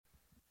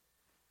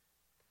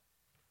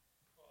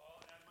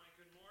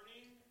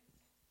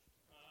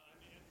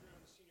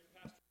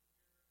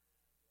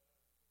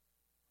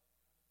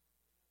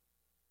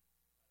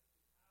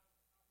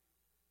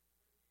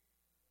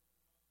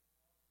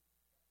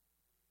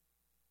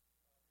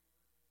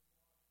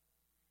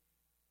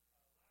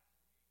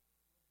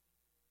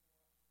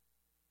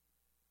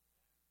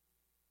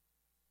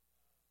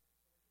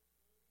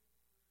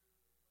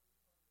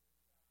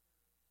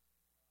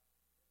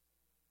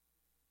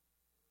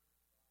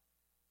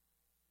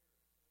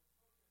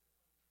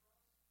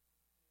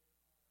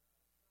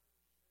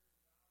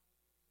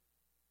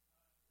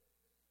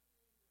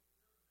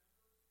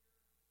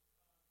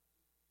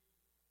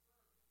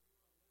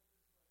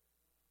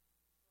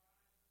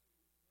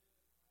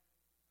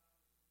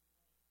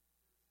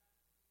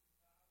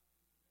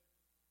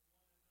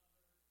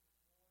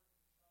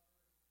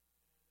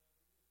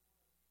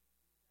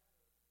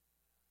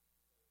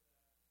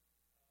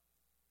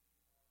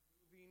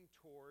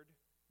toward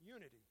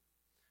unity.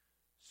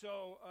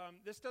 So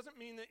this doesn't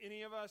mean that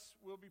any of us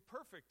will be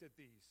perfect at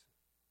these.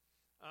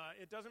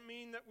 It doesn't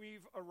mean that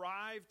we've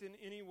arrived in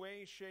any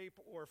way, shape,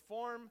 or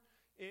form.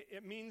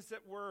 It means that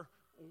we're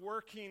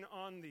working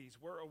on these.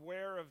 We're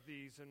aware of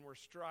these, and we're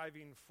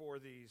striving for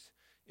these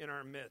in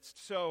our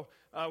midst. So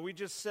we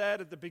just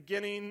said at the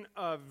beginning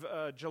of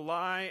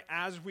July,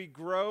 as we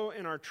grow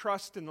in our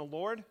trust in the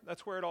Lord,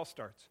 that's where it all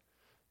starts.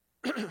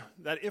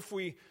 That if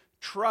we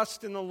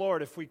trust in the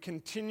Lord, if we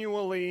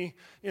continually,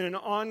 in an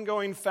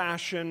ongoing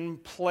fashion,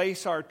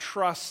 place our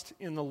trust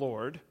in the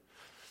Lord,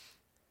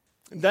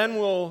 then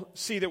we'll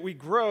see that we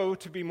grow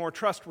to be more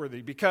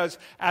trustworthy. Because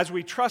as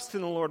we trust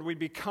in the Lord, we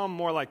become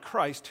more like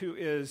Christ, who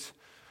is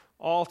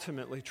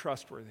ultimately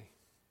trustworthy.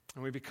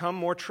 And we become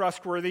more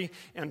trustworthy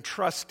and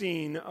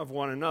trusting of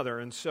one another.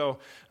 And so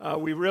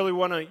we really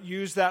want to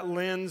use that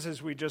lens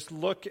as we just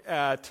look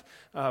at,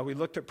 we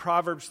looked at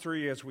Proverbs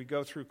 3 as we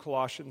go through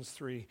Colossians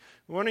 3.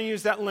 We want to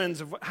use that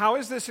lens of how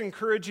is this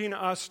encouraging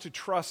us to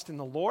trust in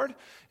the Lord?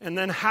 And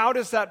then how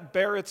does that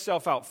bear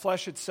itself out,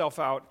 flesh itself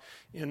out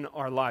in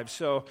our lives?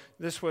 So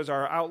this was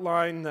our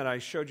outline that I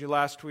showed you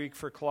last week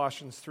for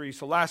Colossians 3.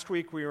 So last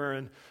week we were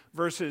in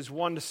verses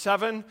 1 to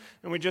 7,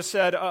 and we just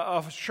said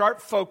a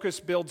sharp focus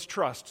builds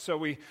trust. So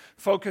we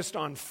focused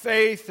on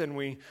faith, and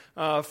we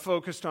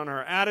focused on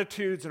our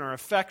attitudes and our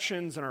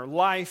affections and our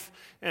life,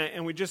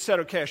 and we just said,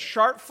 okay, a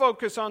sharp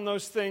focus on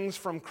those things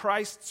from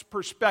Christ's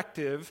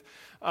perspective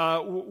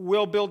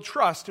will build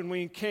trust. And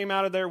we came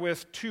out of there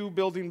with 2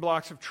 building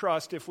blocks of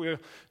trust if we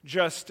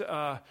just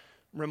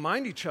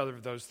remind each other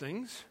of those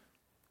things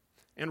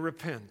and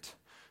repent.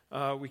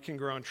 We can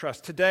grow in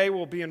trust. Today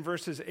we'll be in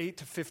verses 8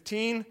 to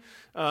 15.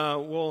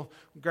 We'll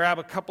grab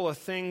a couple of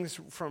things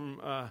from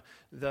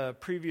the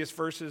previous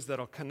verses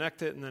that'll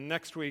connect it, and then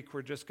next week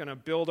we're just going to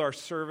build our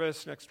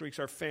service. Next week's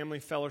our family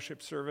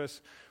fellowship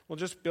service. We'll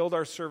just build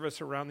our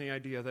service around the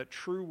idea that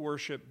true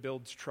worship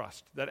builds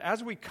trust. That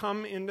as we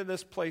come into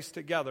this place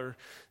together,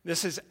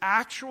 this is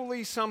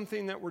actually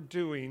something that we're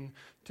doing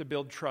to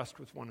build trust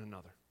with one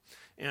another.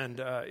 And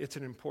it's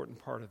an important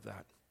part of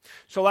that.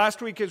 So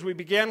last week as we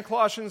began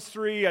Colossians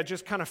 3, I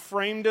just kind of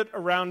framed it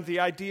around the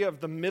idea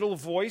of the middle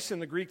voice in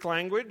the Greek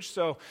language.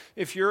 So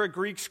if you're a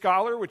Greek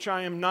scholar, which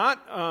I am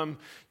not,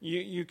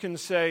 you can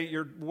say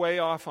you're way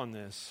off on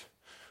this.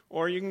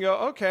 Or you can go,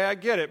 okay, I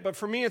get it. But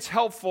for me, it's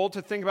helpful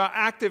to think about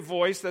active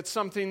voice. That's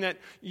something that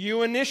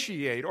you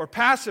initiate. Or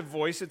passive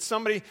voice, it's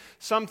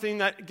something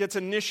that gets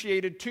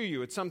initiated to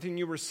you. It's something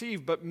you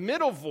receive. But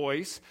middle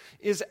voice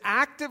is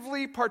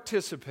actively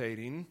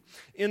participating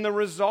in the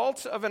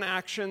results of an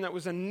action that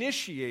was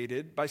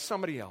initiated by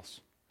somebody else.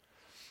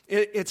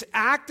 It's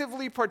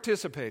actively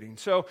participating.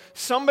 So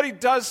somebody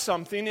does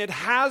something, it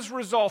has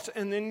results,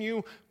 and then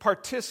you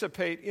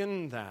participate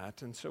in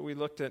that. And so we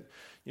looked at,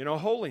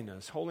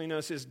 holiness.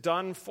 Holiness is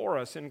done for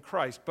us in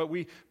Christ, but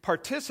we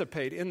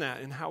participate in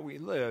that in how we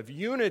live.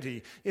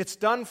 Unity, it's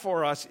done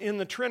for us in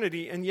the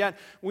Trinity, and yet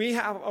we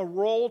have a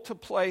role to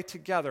play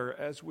together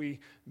as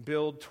we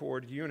build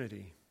toward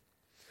unity.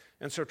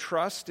 And so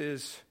trust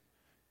is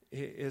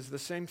the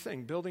same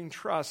thing. Building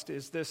trust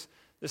is this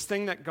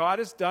thing that God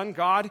has done.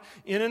 God,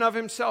 in and of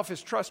himself,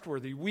 is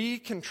trustworthy. We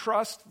can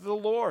trust the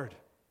Lord.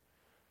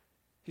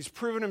 He's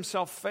proven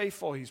himself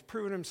faithful. He's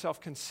proven himself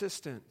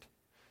consistent.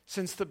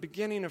 Since the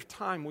beginning of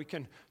time, we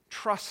can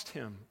trust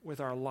him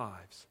with our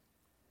lives.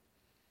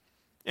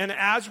 And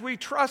as we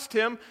trust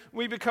him,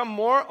 we become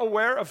more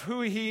aware of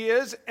who he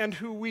is and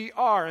who we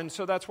are. And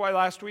so that's why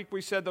last week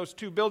we said those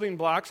 2 building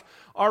blocks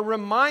are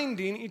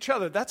reminding each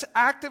other. That's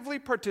actively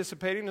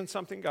participating in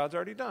something God's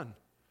already done.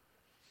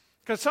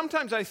 Because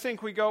sometimes I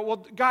think we go,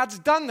 well, God's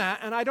done that,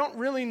 and I don't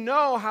really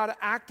know how to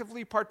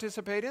actively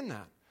participate in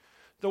that.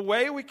 The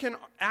way we can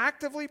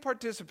actively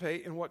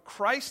participate in what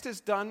Christ has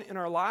done in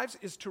our lives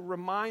is to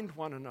remind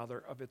one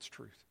another of its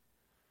truth.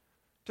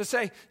 To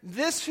say,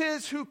 this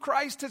is who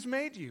Christ has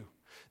made you.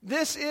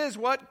 This is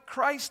what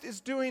Christ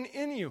is doing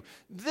in you.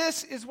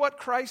 This is what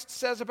Christ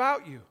says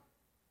about you.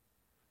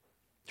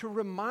 To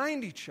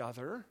remind each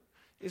other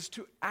is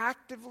to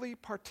actively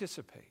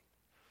participate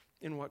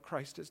in what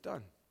Christ has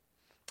done.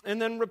 And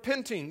then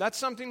repenting, that's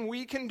something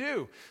we can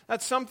do.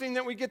 That's something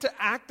that we get to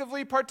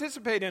actively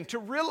participate in, to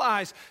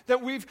realize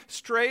that we've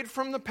strayed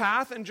from the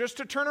path and just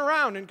to turn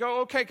around and go,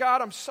 okay,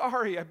 God, I'm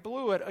sorry, I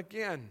blew it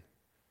again.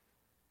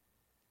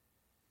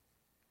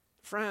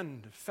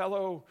 Friend,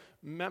 fellow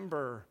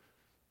member,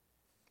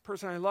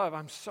 person I love,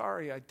 I'm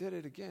sorry, I did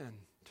it again.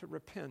 To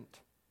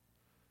repent,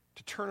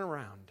 to turn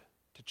around,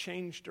 to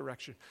change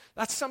direction.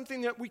 That's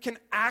something that we can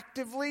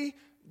actively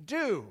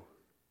do.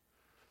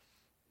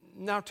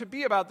 Now, to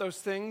be about those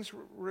things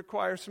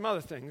requires some other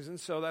things, and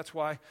so that's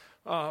why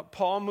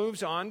Paul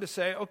moves on to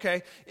say,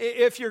 okay,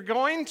 if you're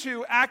going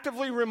to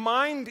actively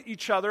remind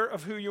each other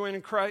of who you are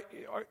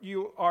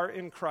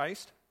in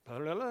Christ,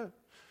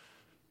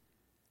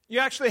 you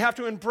actually have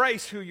to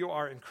embrace who you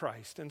are in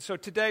Christ. And so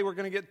today we're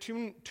going to get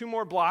two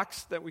more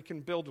blocks that we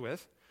can build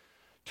with,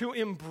 to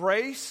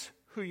embrace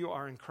who you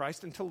are in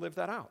Christ and to live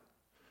that out.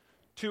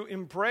 To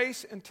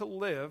embrace and to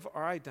live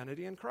our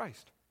identity in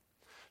Christ.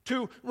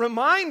 To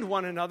remind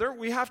one another,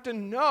 we have to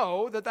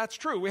know that that's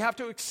true. We have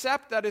to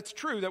accept that it's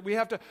true, that we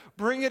have to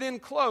bring it in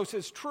close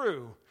as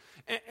true.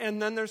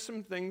 And then there's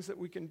some things that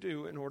we can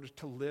do in order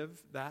to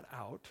live that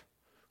out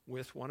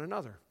with one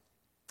another.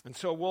 And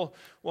so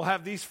we'll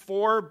have these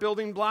 4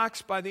 building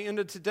blocks by the end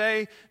of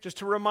today, just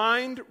to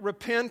remind,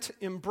 repent,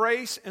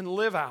 embrace, and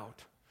live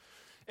out.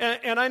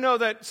 And I know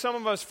that some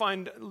of us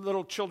find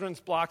little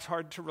children's blocks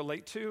hard to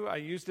relate to. I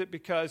used it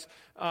because,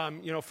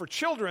 for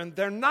children,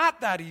 they're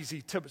not that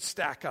easy to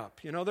stack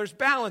up. There's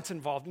balance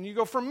involved. And you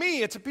go, for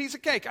me, it's a piece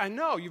of cake. I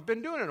know, you've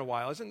been doing it a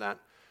while. Isn't that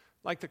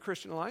like the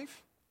Christian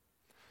life?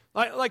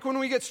 Like when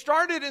we get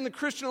started in the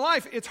Christian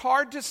life, it's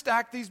hard to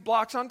stack these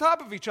blocks on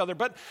top of each other.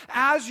 But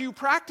as you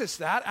practice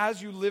that, as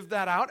you live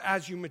that out,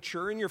 as you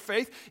mature in your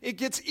faith, it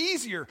gets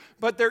easier.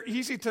 But they're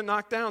easy to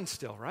knock down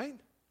still, right?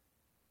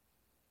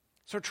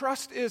 So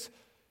trust is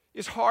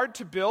hard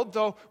to build,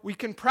 though we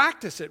can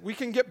practice it. We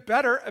can get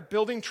better at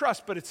building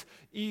trust, but it's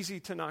easy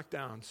to knock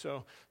down.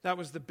 So that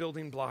was the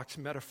building blocks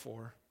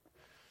metaphor.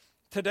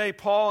 Today,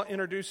 Paul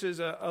introduces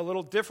a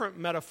little different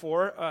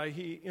metaphor.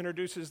 He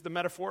introduces the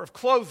metaphor of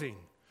clothing.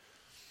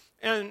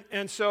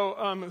 And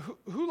so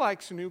who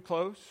likes new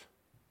clothes?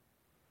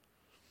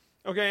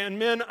 Okay, and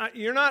men,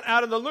 you're not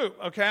out of the loop,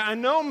 okay? I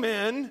know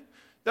men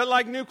that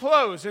like new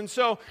clothes. And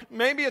so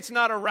maybe it's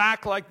not a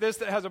rack like this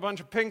that has a bunch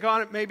of pink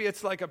on it. Maybe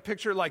it's like a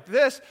picture like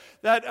this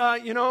that,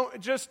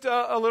 just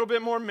a little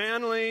bit more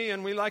manly,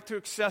 and we like to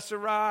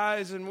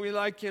accessorize, and we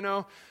like,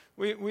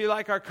 we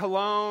like our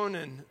cologne.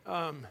 And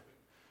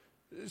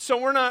so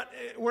we're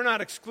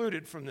not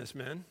excluded from this,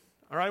 men.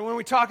 All right, when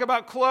we talk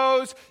about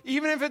clothes,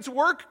 even if it's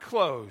work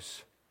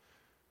clothes,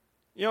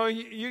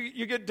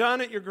 you get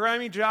done at your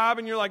grimy job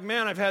and you're like,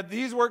 man, I've had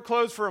these work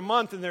clothes for a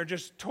month and they're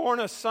just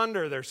torn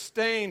asunder, they're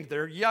stained,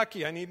 they're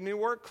yucky, I need new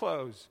work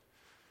clothes.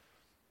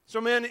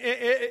 So, man,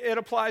 it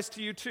applies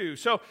to you too.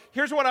 So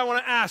here's what I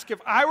want to ask. If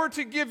I were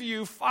to give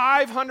you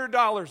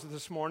 $500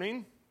 this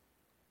morning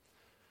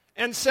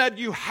and said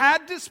you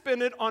had to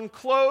spend it on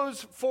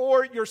clothes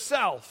for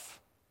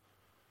yourself,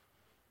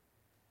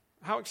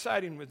 how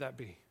exciting would that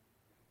be?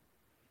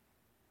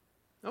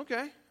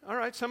 Okay, all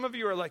right. Some of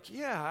you are like,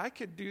 yeah, I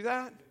could do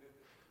that.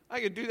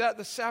 I could do that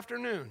this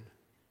afternoon.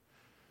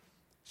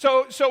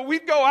 So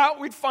we'd go out,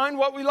 we'd find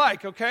what we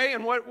like, okay?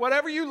 And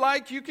whatever you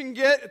like, you can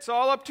get. It's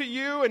all up to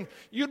you. And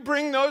you'd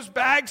bring those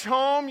bags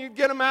home. You'd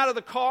get them out of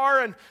the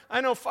car. And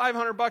I know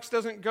 $500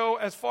 doesn't go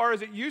as far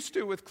as it used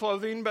to with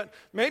clothing, but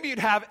maybe you'd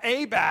have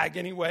a bag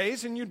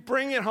anyways, and you'd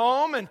bring it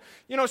home. And,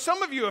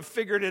 some of you have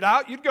figured it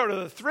out. You'd go to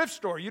the thrift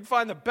store. You'd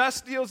find the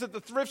best deals at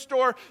the thrift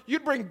store.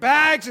 You'd bring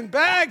bags and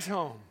bags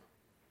home.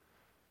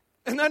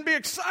 And that'd be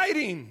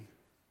exciting.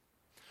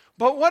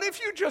 But what if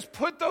you just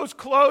put those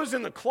clothes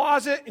in the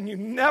closet and you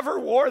never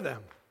wore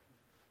them?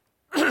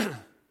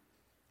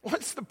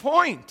 What's the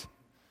point?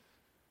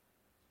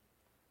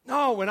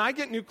 No, when I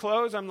get new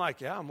clothes, I'm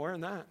like, yeah, I'm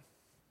wearing that.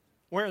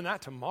 Wearing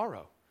that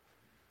tomorrow.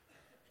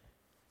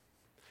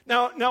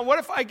 Now, what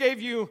if I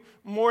gave you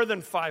more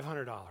than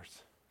 $500?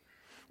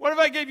 What if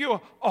I gave you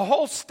a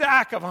whole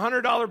stack of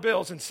 $100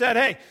 bills and said,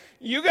 hey,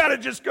 you got to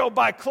just go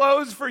buy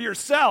clothes for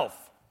yourself.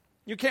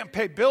 You can't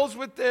pay bills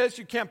with this.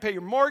 You can't pay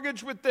your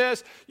mortgage with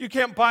this. You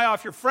can't buy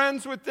off your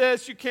friends with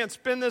this. You can't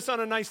spend this on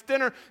a nice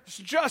dinner. It's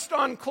just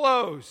on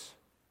clothes.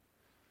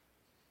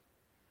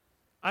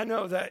 I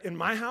know that in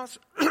my house,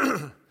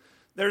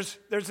 there's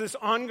this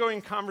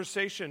ongoing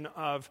conversation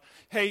of,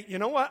 hey, you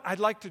know what? I'd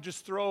like to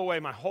just throw away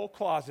my whole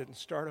closet and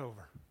start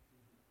over.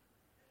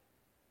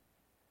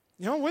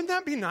 Wouldn't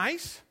that be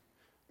nice?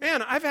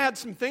 Man, I've had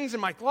some things in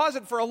my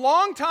closet for a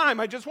long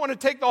time. I just want to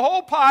take the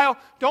whole pile,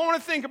 don't want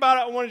to think about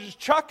it, I want to just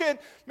chuck it.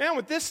 Man,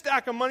 with this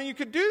stack of money, you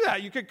could do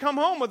that. You could come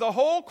home with a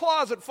whole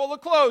closet full of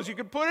clothes. You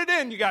could put it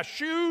in. You got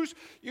shoes.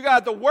 You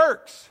got the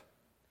works.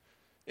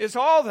 It's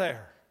all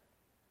there.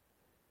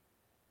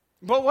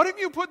 But what if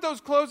you put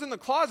those clothes in the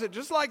closet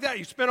just like that?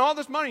 You spent all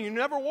this money, you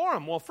never wore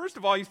them. Well, first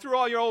of all, you threw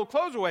all your old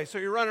clothes away, so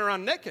you're running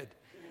around naked.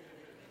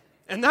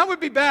 And that would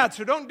be bad,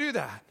 so don't do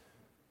that.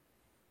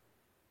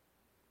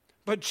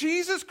 But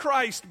Jesus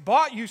Christ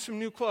bought you some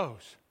new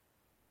clothes.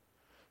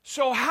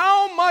 So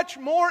how much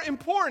more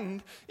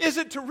important is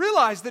it to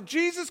realize that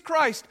Jesus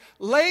Christ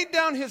laid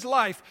down his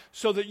life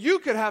so that you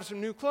could have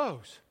some new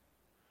clothes?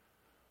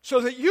 So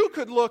that you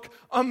could look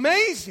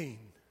amazing.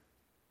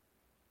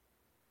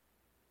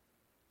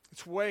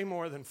 It's way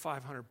more than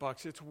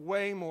 $500. It's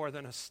way more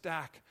than a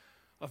stack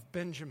of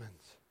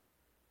Benjamins.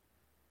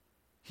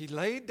 He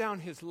laid down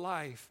his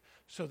life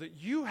so that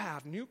you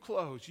have new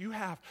clothes. You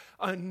have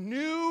a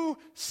new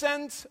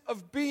sense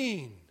of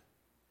being.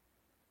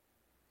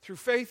 Through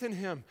faith in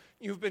him,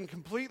 you've been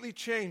completely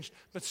changed.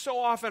 But so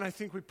often I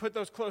think we put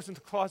those clothes in the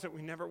closet,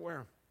 we never wear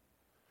them.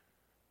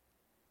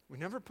 We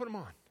never put them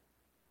on.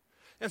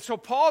 And so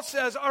Paul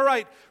says, all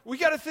right, we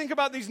got to think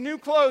about these new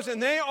clothes,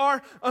 and they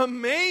are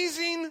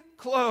amazing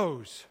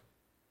clothes.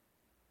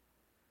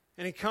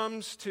 And he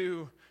comes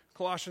to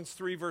Colossians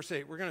 3, verse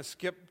 8. We're going to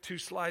skip 2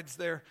 slides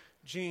there,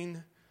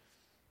 Gene.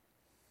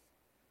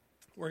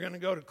 We're going to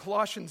go to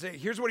Colossians 8.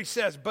 Here's what he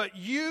says. But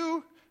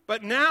you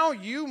but now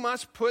you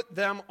must put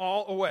them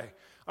all away.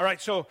 All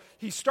right, so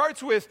he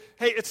starts with,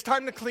 hey, it's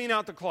time to clean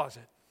out the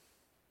closet.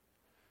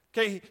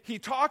 Okay, he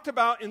talked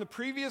about in the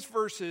previous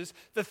verses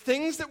the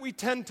things that we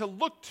tend to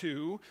look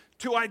to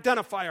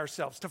identify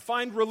ourselves, to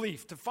find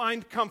relief, to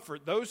find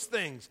comfort, those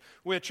things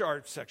which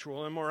are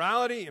sexual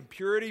immorality,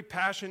 impurity,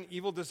 passion,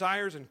 evil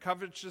desires, and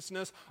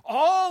covetousness.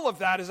 All of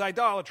that is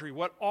idolatry.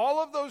 What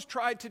all of those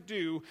tried to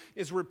do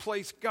is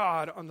replace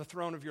God on the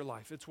throne of your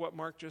life. It's what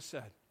Mark just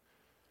said.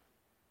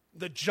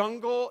 The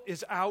jungle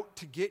is out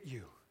to get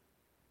you.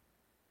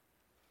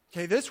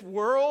 Okay, this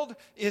world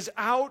is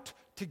out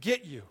to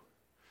get you.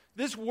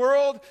 This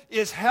world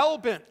is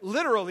hell-bent,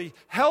 literally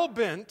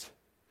hell-bent,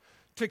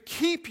 to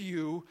keep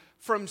you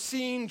from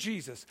seeing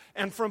Jesus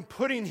and from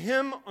putting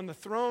him on the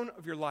throne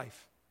of your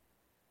life.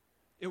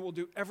 It will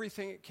do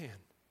everything it can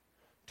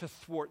to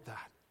thwart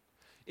that.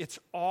 It's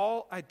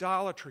all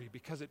idolatry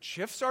because it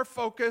shifts our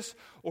focus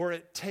or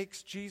it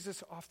takes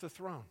Jesus off the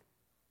throne.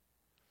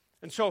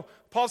 And so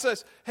Paul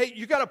says, hey,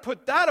 you got to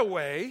put that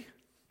away.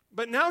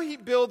 But now he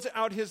builds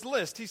out his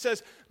list. He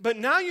says, but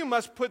now you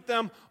must put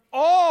them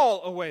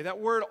all away. That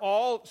word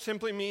all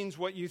simply means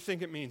what you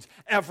think it means,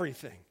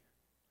 everything.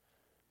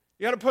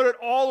 You got to put it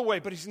all away.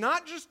 But he's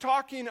not just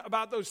talking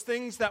about those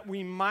things that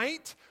we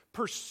might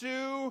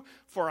pursue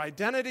for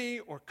identity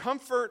or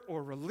comfort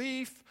or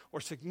relief or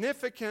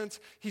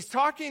significance. He's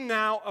talking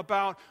now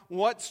about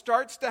what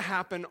starts to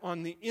happen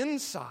on the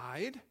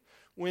inside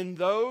when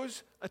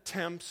those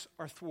attempts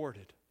are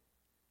thwarted.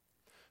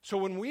 So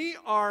when we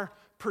are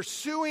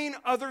pursuing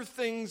other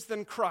things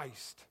than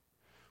Christ,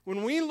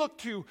 when we look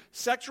to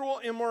sexual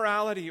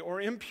immorality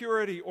or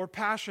impurity or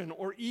passion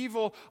or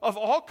evil of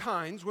all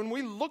kinds, when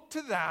we look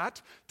to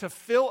that to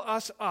fill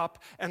us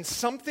up and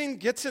something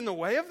gets in the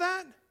way of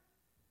that,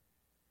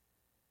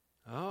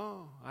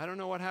 oh, I don't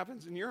know what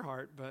happens in your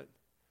heart, but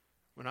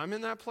when I'm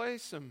in that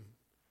place, some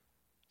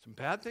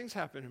bad things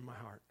happen in my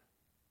heart.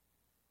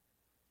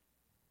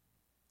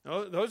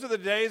 Those are the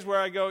days where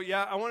I go,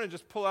 yeah, I want to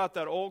just pull out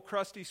that old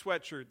crusty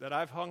sweatshirt that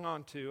I've hung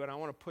on to, and I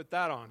want to put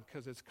that on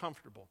because it's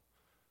comfortable.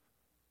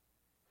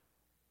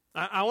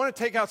 I want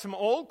to take out some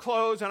old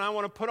clothes, and I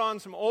want to put on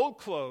some old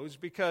clothes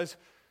because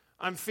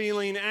I'm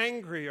feeling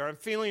angry, or I'm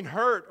feeling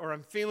hurt, or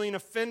I'm feeling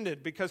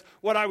offended because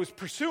what I was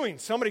pursuing,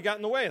 somebody got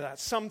in the way of that.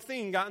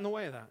 Something got in the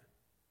way of that.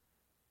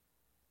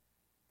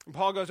 And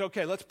Paul goes,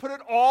 okay, let's put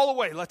it all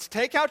away. Let's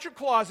take out your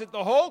closet,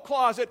 the whole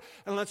closet,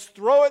 and let's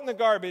throw it in the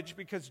garbage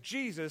because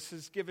Jesus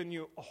has given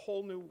you a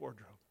whole new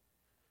wardrobe.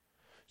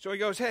 So he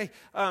goes, hey,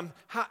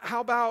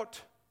 how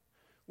about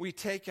we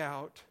take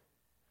out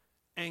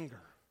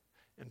anger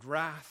and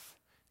wrath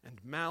and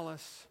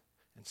malice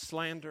and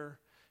slander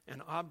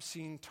and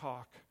obscene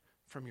talk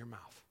from your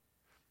mouth.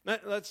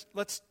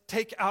 Let's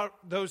take out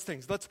those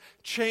things. Let's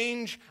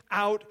change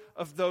out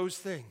of those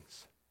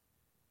things.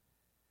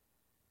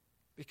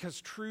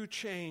 Because true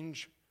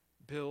change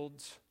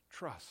builds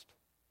trust.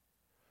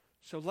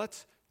 So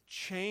let's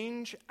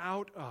change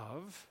out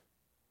of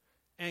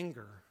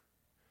anger.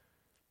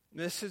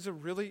 This is a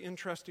really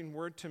interesting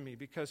word to me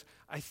because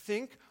I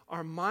think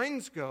our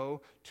minds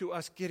go to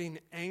us getting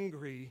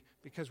angry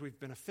because we've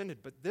been offended.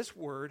 But this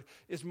word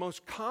is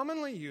most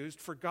commonly used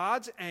for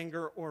God's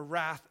anger or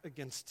wrath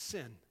against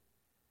sin.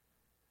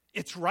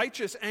 It's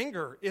righteous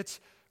anger. It's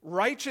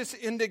righteous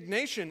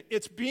indignation.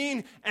 It's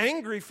being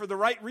angry for the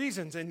right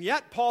reasons. And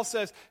yet Paul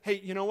says,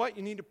 hey, you know what?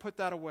 You need to put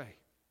that away.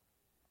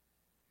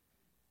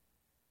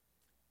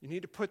 You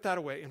need to put that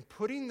away. And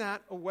putting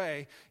that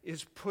away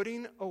is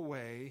putting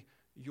away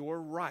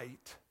your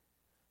right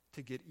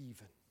to get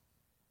even.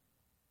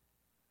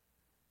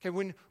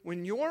 Okay,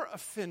 when you're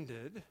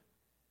offended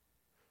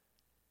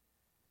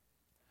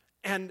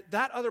and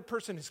that other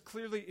person is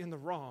clearly in the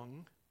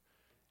wrong,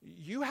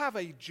 you have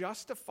a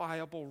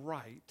justifiable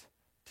right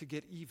to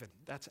get even.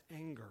 That's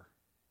anger.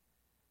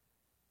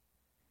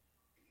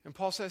 And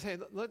Paul says, hey,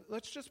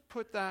 let's just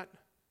put that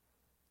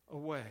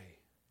away.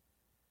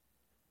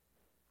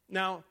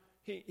 Now,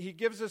 he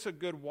gives us a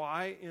good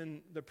why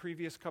in the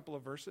previous couple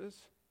of verses.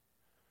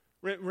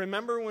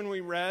 Remember when we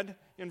read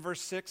in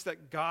verse 6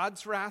 that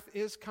God's wrath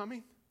is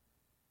coming?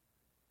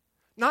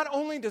 Not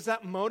only does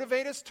that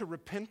motivate us to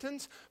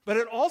repentance, but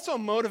it also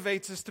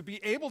motivates us to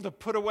be able to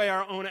put away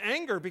our own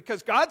anger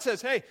because God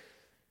says, hey,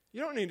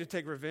 you don't need to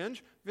take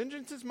revenge.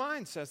 Vengeance is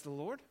mine, says the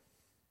Lord.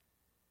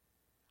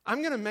 I'm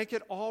going to make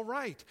it all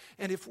right.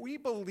 And if we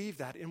believe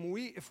that, and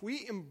if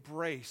we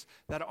embrace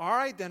that our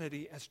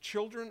identity as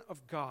children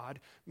of God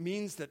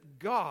means that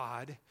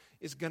God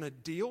is going to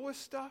deal with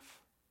stuff,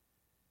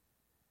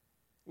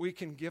 we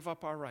can give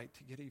up our right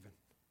to get even.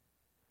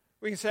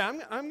 We can say, I'm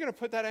going to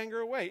put that anger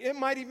away. It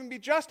might even be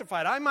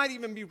justified. I might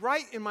even be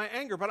right in my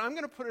anger, but I'm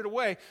going to put it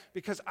away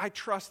because I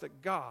trust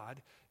that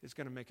God is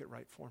going to make it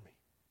right for me.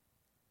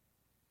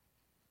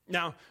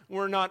 Now,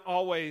 we're not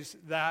always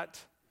that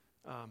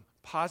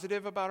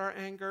positive about our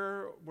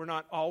anger. We're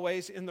not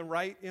always in the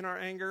right in our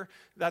anger.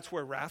 That's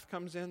where wrath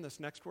comes in, this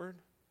next word.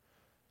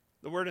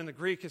 The word in the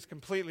Greek is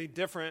completely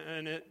different,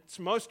 and it's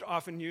most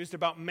often used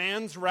about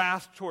man's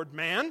wrath toward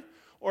man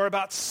or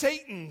about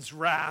Satan's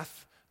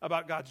wrath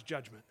about God's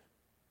judgment.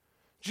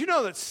 Do you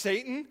know that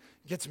Satan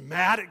gets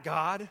mad at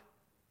God?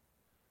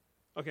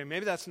 Okay,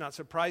 maybe that's not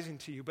surprising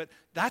to you, but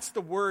that's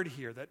the word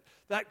here,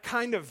 that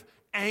kind of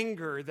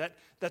anger,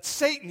 that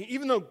Satan,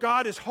 even though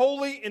God is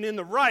holy and in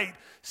the right,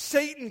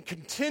 Satan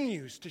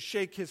continues to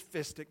shake his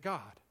fist at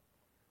God.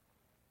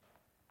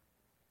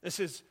 This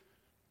is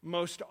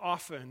most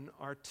often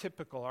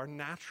our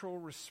natural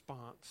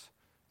response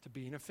to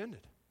being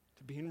offended,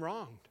 to being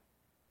wronged.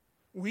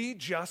 We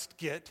just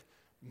get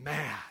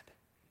mad.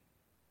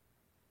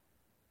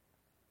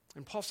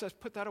 And Paul says,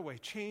 put that away.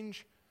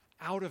 Change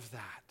out of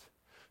that.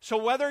 So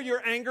whether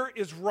your anger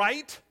is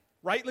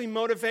rightly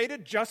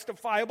motivated,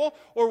 justifiable,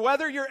 or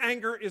whether your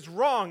anger is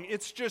wrong,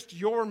 it's just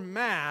you're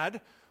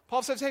mad,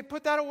 Paul says, hey,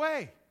 put that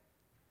away.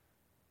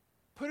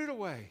 Put it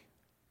away.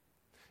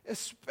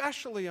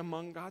 Especially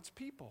among God's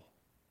people.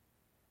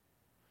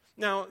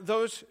 Now,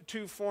 those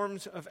two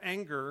forms of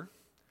anger,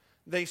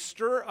 they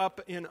stir up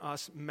in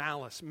us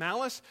malice.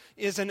 Malice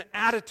is an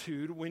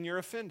attitude when you're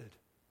offended.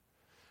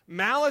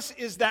 Malice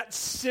is that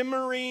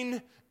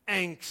simmering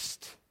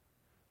angst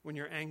when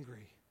you're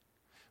angry.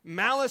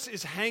 Malice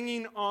is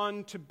hanging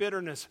on to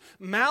bitterness.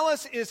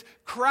 Malice is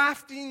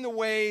crafting the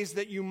ways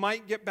that you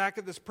might get back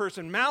at this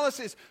person. Malice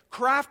is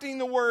crafting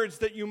the words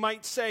that you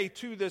might say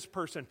to this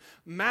person.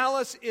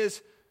 Malice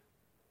is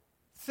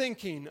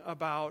thinking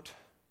about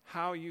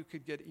how you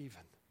could get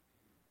even.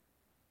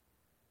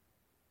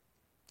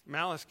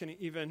 Malice can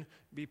even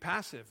be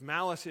passive.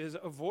 Malice is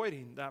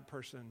avoiding that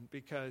person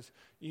because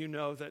you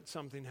know that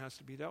something has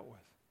to be dealt with.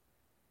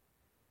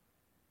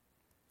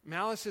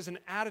 Malice is an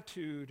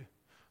attitude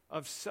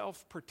of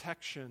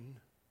self-protection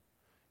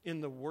in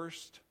the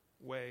worst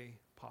way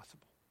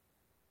possible.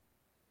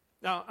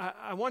 Now,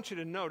 I want you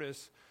to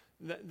notice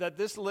that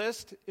this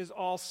list is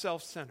all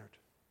self-centered.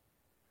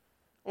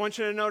 I want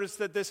you to notice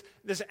that this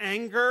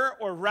anger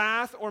or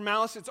wrath or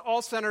malice, it's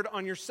all centered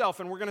on yourself.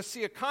 And we're going to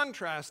see a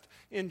contrast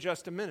in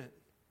just a minute.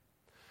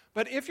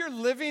 But if you're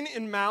living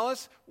in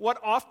malice, what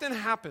often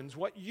happens,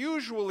 what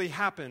usually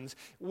happens,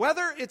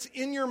 whether it's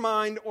in your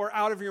mind or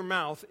out of your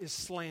mouth, is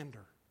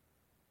slander.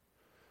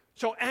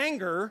 So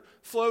anger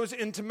flows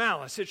into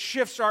malice. It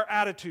shifts our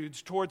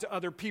attitudes towards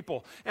other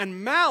people.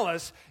 And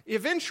malice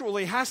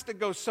eventually has to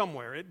go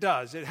somewhere. It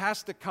does. It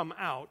has to come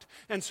out.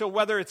 And so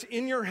whether it's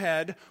in your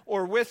head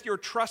or with your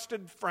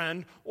trusted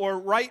friend or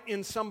right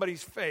in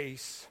somebody's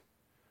face,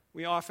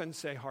 we often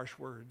say harsh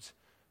words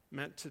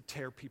meant to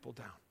tear people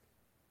down.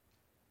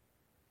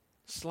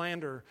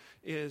 Slander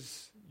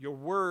is your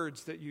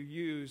words that you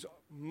use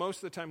most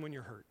of the time when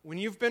you're hurt. When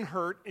you've been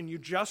hurt and you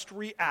just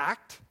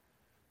react,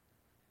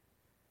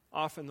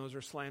 often those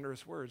are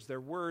slanderous words.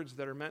 They're words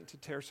that are meant to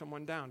tear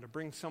someone down, to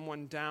bring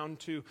someone down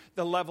to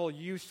the level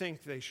you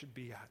think they should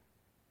be at.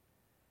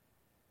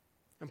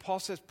 And Paul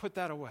says, put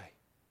that away.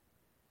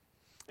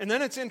 And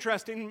then it's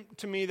interesting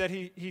to me that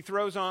he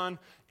throws on,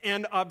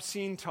 and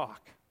obscene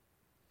talk.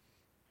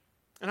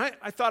 And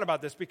I thought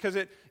about this because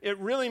it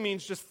really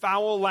means just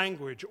foul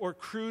language or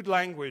crude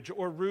language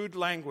or rude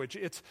language.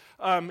 It's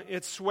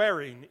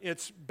swearing,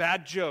 it's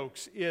bad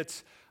jokes,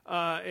 it's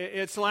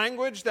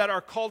language that our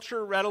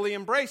culture readily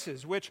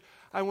embraces, which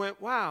I went,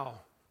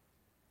 wow.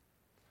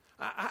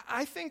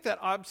 I think that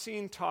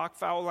obscene talk,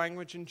 foul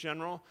language in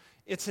general,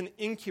 it's an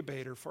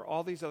incubator for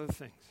all these other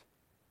things.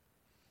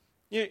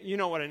 You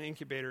know what an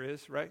incubator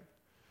is, right?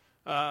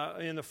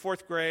 In the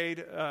 4th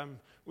grade,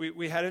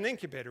 we had an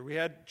incubator. We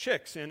had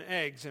chicks and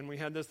eggs, and we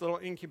had this little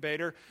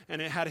incubator,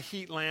 and it had a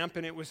heat lamp,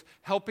 and it was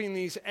helping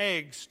these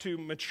eggs to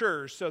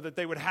mature so that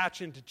they would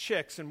hatch into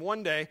chicks. And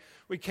one day,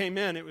 we came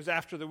in, it was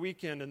after the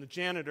weekend, and the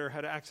janitor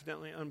had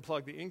accidentally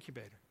unplugged the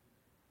incubator.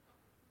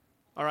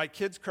 All right,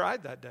 kids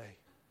cried that day.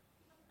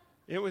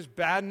 It was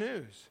bad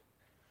news.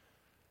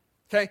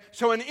 Okay,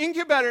 so an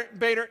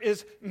incubator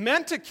is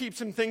meant to keep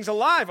some things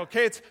alive,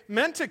 okay? It's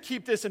meant to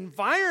keep this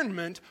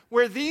environment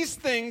where these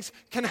things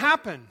can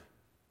happen.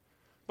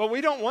 But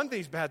we don't want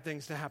these bad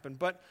things to happen.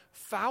 But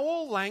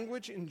foul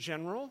language in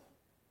general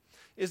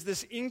is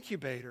this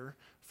incubator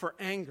for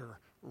anger,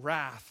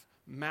 wrath,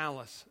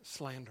 malice,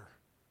 slander.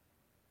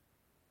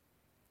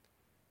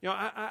 You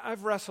know,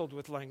 I've wrestled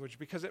with language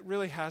because it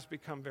really has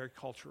become very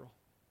cultural.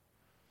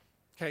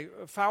 Okay,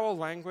 foul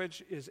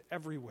language is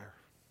everywhere.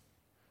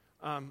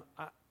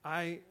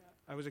 I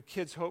was a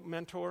Kids Hope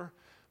mentor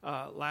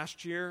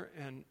last year,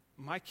 and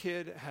my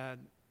kid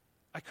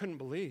I couldn't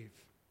believe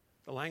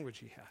the language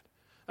he had.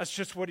 That's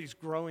just what he's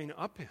growing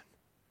up in.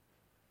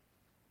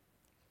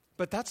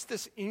 But that's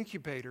this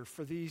incubator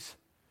for these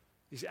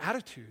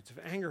attitudes of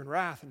anger and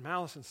wrath and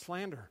malice and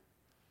slander.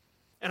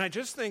 And I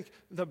just think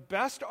the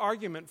best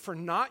argument for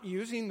not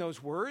using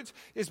those words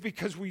is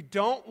because we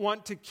don't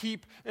want to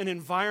keep an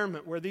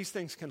environment where these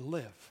things can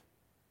live.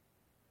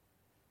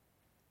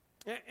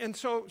 And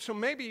so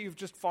maybe you've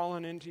just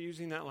fallen into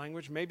using that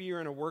language. Maybe you're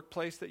in a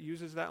workplace that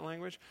uses that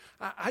language.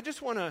 I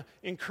just want to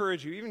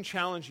encourage you, even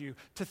challenge you,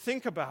 to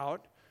think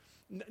about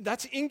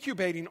that's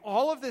incubating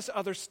all of this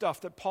other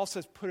stuff that Paul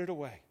says, put it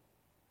away.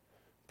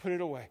 put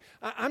it away.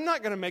 I'm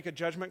not going to make a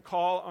judgment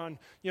call on,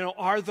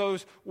 are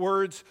those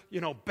words,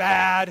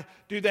 bad?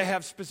 Do they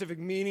have specific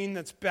meaning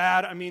that's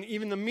bad? I mean,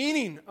 even the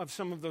meaning of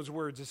some of those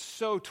words is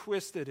so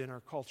twisted in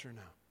our culture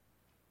now.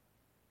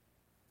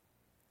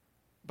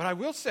 But I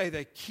will say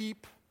they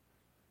keep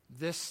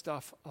this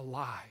stuff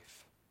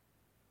alive.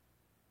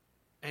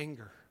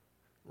 Anger,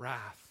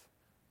 wrath,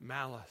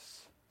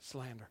 malice,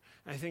 slander.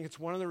 And I think it's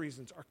one of the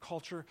reasons our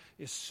culture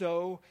is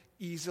so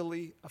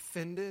easily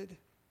offended,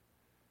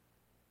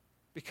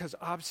 because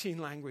obscene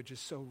language is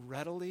so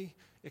readily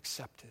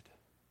accepted.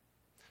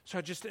 So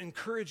I just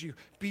encourage you,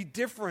 be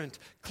different.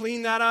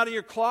 Clean that out of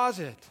your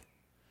closet.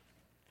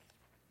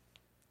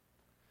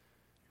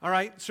 All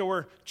right, so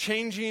we're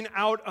changing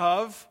out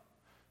of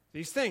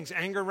these things: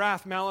 anger,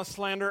 wrath, malice,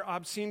 slander,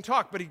 obscene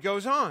talk. But he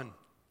goes on.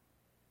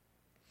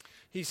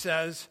 He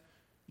says,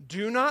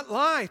 do not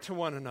lie to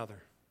one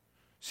another,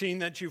 seeing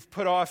that you've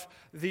put off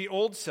the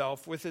old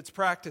self with its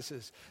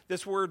practices.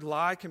 This word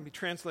lie can be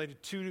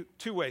translated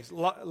two ways.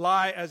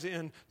 Lie as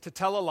in to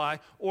tell a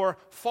lie, or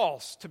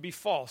false, to be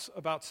false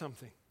about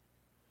something.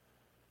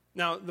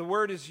 Now, the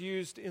word is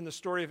used in the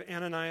story of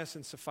Ananias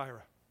and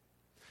Sapphira.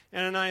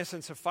 Ananias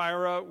and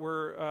Sapphira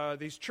were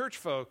these church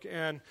folk,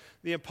 and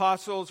the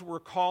apostles were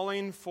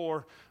calling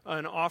for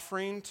an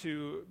offering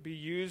to be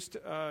used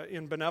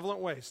in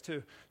benevolent ways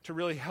to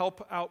really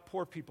help out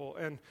poor people.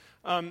 And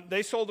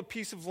they sold a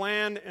piece of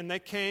land, and they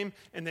came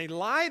and they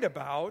lied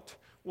about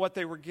what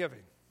they were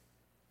giving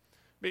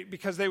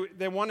because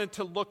they wanted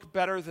to look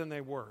better than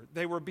they were.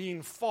 They were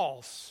being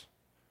false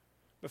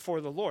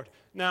before the Lord.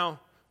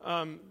 Now,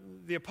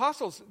 the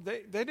apostles,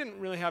 they didn't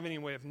really have any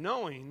way of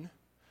knowing,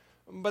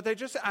 but they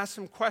just asked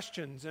some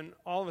questions, and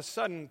all of a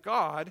sudden,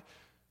 God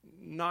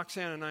knocks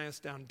Ananias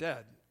down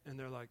dead. And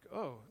they're like,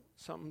 oh,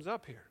 something's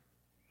up here.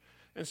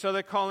 And so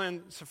they call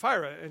in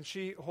Sapphira, and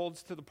she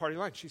holds to the party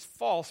line. She's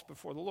false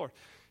before the Lord.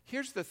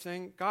 Here's the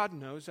thing. God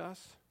knows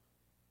us.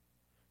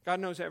 God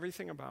knows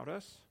everything about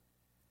us.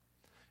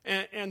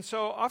 And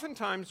so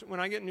oftentimes, when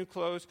I get new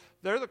clothes,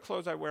 they're the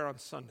clothes I wear on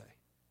Sunday.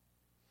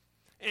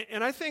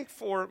 And I think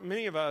for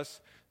many of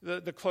us,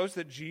 the clothes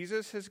that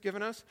Jesus has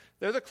given us,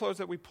 they're the clothes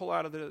that we pull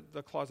out of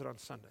the closet on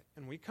Sunday.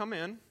 And we come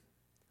in,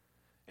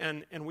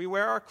 and we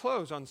wear our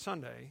clothes on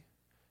Sunday,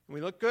 and we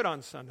look good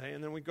on Sunday,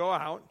 and then we go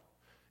out,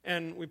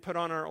 and we put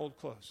on our old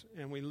clothes,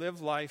 and we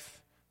live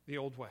life the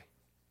old way.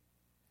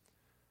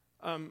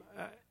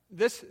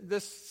 This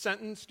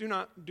sentence, do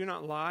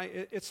not lie,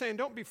 it's saying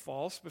don't be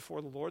false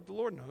before the Lord. The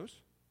Lord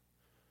knows.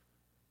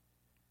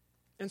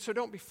 And so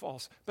don't be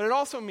false. But it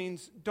also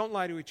means don't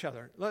lie to each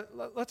other.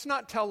 Let's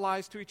not tell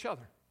lies to each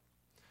other.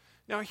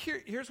 Now,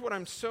 here's what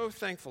I'm so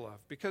thankful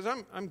of, because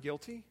I'm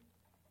guilty,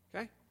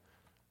 okay?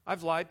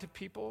 I've lied to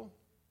people.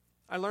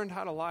 I learned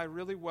how to lie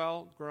really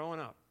well growing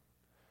up,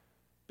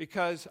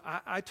 because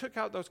I took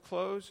out those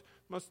clothes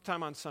most of the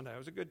time on Sunday. I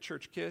was a good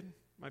church kid.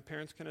 My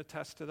parents can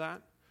attest to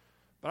that.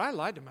 But I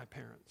lied to my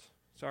parents.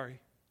 Sorry,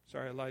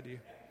 I lied to you.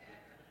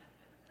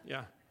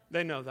 Yeah,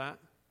 they know that.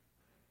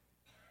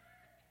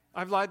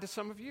 I've lied to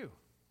some of you.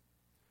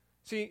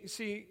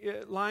 See,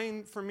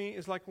 lying for me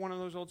is like one of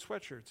those old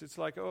sweatshirts. It's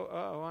like,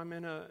 I'm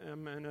in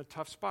a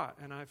tough spot,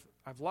 and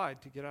I've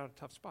lied to get out of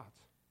tough spots.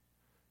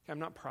 Okay, I'm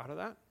not proud of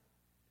that.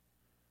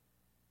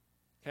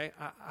 Okay,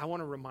 I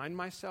want to remind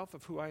myself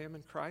of who I am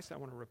in Christ. I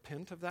want to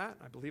repent of that.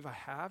 I believe I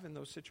have in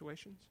those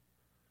situations,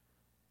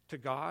 to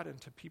God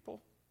and to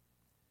people.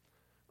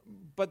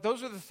 But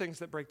those are the things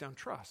that break down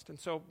trust. And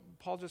so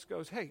Paul just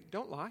goes, hey,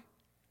 don't lie.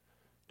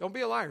 Don't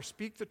be a liar.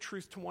 Speak the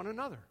truth to one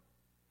another.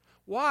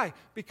 Why?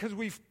 Because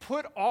we've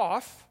put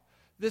off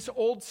this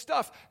old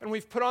stuff and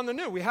we've put on the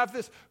new. We have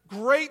this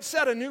great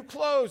set of new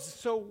clothes,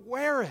 so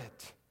wear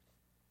it.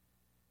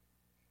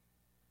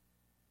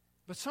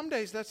 But some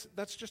days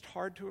that's just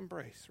hard to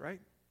embrace,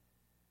 right?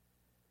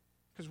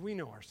 Because we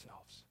know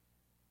ourselves.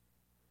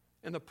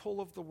 And the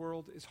pull of the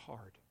world is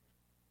hard.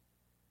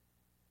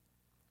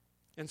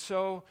 And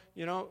so,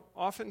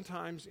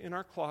 oftentimes in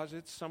our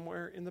closets,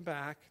 somewhere in the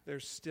back,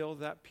 there's still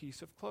that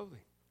piece of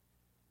clothing.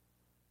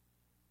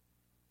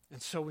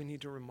 And so we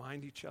need to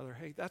remind each other,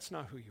 hey, that's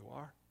not who you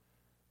are.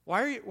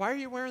 Why are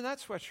you wearing that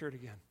sweatshirt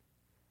again?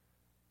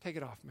 Take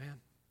it off,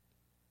 man.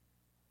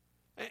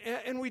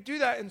 And we do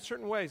that in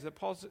certain ways that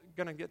Paul's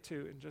going to get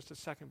to in just a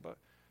second. But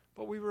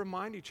we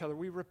remind each other.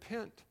 We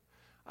repent.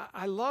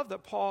 I love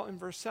that Paul in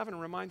verse 7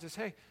 reminds us,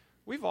 hey,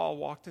 we've all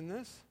walked in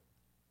this.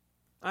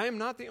 I am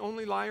not the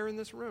only liar in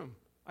this room.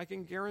 I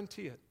can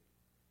guarantee it.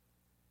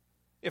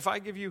 If I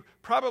give you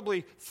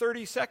probably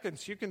 30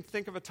 seconds, you can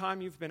think of a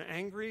time you've been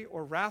angry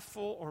or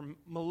wrathful or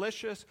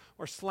malicious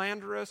or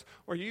slanderous,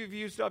 or you've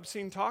used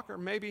obscene talk, or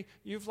maybe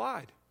you've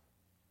lied.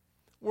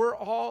 We're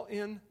all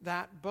in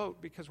that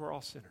boat because we're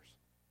all sinners.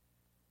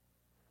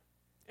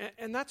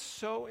 And that's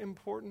so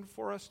important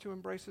for us to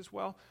embrace as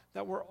well,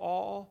 that we're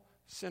all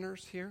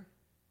sinners here.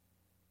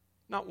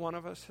 Not one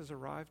of us has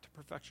arrived to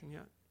perfection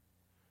yet.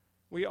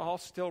 We all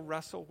still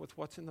wrestle with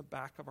what's in the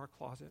back of our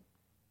closet.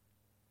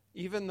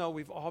 Even though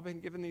we've all been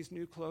given these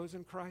new clothes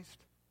in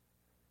Christ,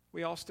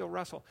 We all still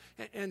wrestle.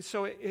 And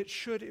so it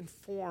should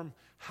inform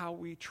how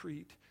we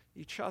treat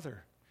each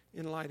other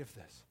in light of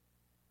this.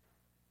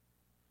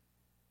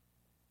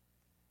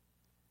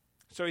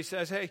 So he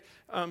says, hey,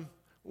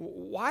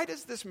 why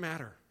does this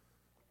matter?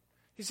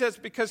 He says,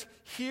 because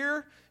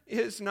here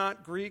is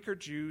not Greek or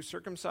Jew,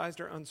 circumcised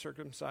or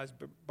uncircumcised,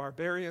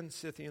 barbarian,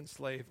 Scythian,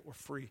 slave, or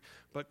free,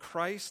 but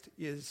Christ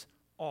is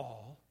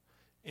all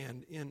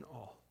and in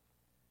all.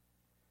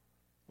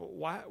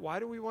 Why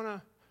do we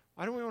want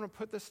to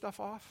put this stuff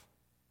off?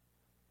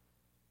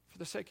 For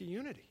the sake of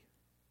unity.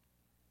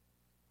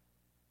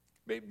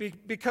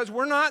 Because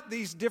we're not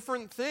these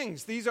different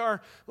things. These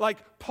are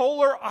like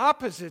polar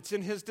opposites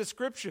in his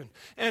description.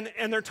 And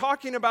they're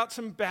talking about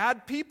some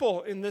bad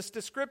people in this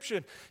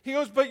description. He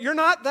goes, but you're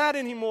not that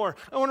anymore.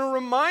 I want to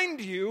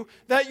remind you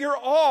that you're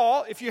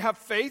all, if you have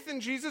faith in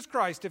Jesus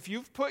Christ, if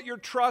you've put your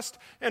trust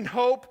and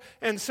hope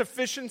and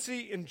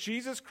sufficiency in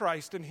Jesus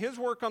Christ and his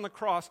work on the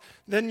cross,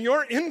 then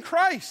you're in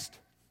Christ.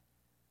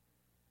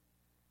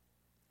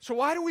 So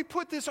why do we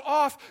put this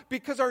off?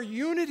 Because our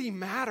unity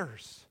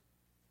matters.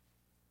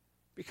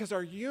 Because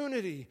our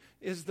unity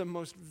is the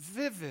most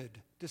vivid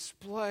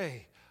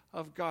display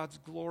of God's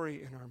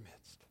glory in our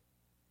midst.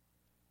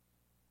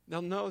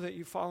 They'll know that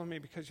you follow me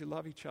because you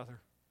love each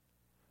other.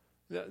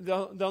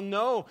 They'll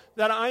know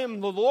that I am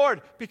the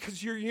Lord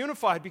because you're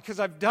unified, because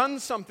I've done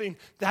something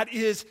that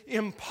is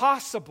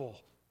impossible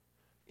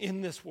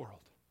in this world.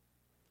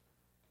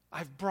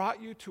 I've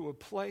brought you to a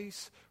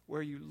place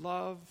where you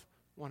love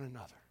one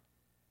another.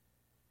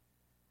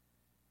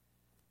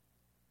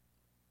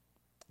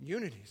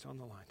 Unity's on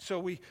the line. So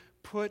we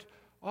put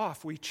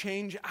off, we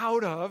change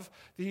out of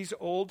these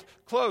old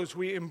clothes.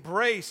 We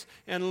embrace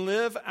and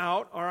live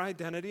out our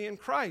identity in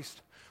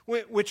Christ,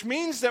 which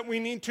means that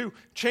we need to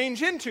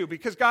change into,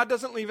 because God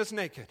doesn't leave us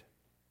naked.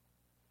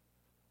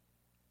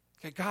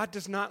 Okay, God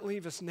does not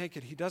leave us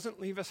naked. He doesn't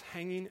leave us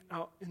hanging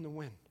out in the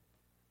wind.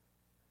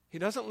 He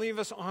doesn't leave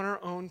us on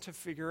our own to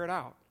figure it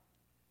out.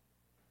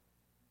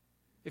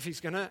 If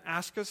he's going to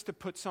ask us to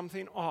put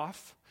something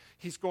off,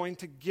 he's going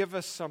to give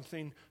us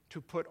something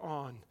to put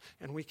on,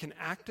 and we can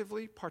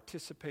actively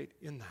participate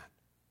in that.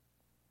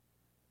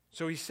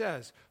 So he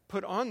says,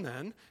 put on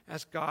then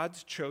as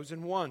God's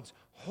chosen ones,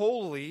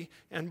 holy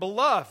and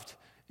beloved.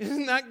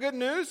 Isn't that good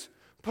news?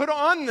 Put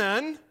on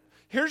then,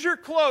 here's your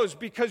clothes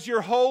because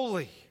you're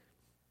holy.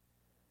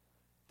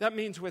 That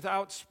means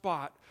without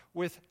spot,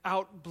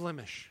 without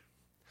blemish.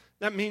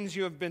 That means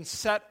you have been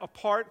set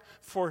apart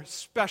for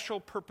special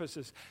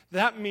purposes.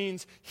 That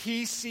means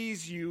he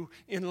sees you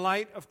in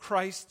light of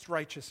Christ's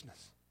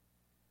righteousness.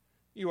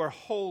 You are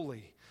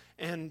holy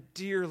and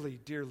dearly,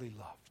 dearly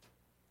loved.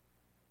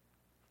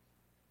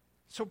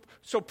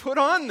 So put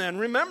on then,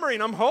 remembering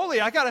I'm holy.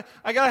 I gotta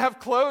have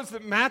clothes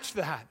that match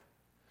that.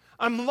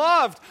 I'm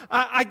loved.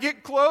 I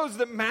get clothes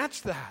that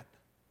match that.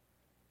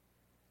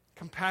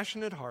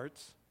 Compassionate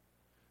hearts,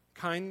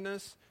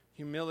 kindness,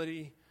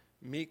 humility,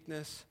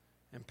 meekness,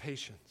 and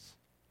patience.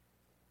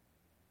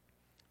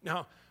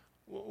 Now,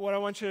 what I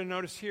want you to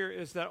notice here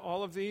is that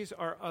all of these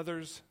are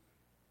others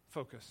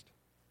focused.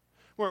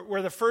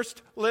 Where the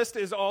first list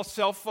is all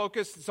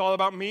self-focused, it's all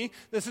about me,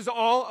 this is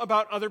all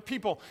about other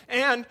people.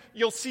 And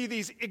you'll see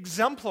these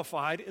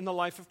exemplified in the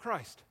life of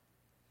Christ.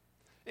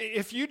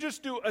 If you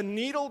just do a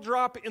needle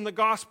drop in the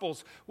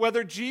Gospels,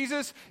 whether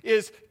Jesus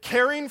is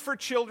caring for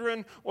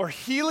children or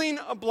healing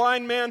a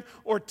blind man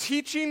or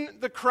teaching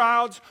the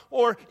crowds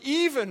or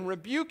even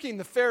rebuking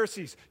the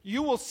Pharisees,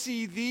 you will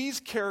see these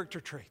character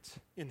traits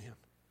in him.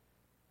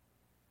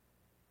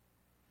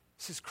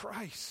 This is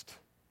Christ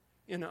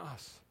in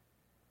us.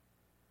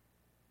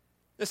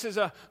 This is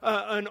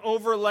an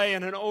overlay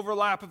and an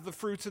overlap of the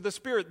fruits of the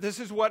Spirit. This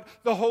is what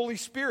the Holy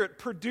Spirit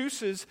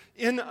produces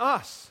in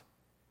us.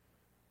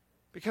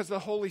 Because the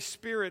Holy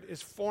Spirit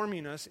is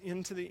forming us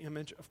into the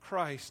image of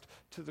Christ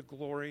to the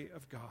glory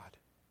of God.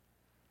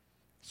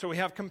 So we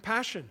have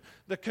compassion,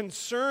 the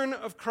concern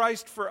of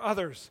Christ for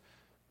others.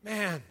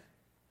 Man,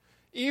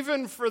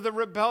 even for the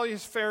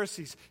rebellious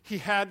Pharisees, he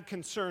had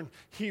concern.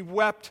 He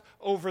wept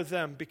over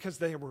them because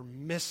they were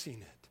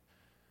missing it.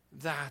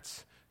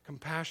 That's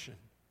compassion.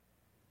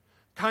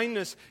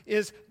 Kindness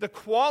is the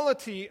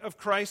quality of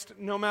Christ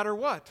no matter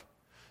what.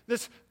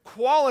 This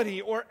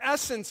quality or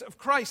essence of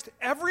Christ,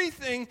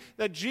 everything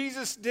that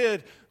Jesus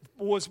did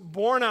was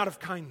born out of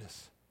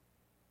kindness.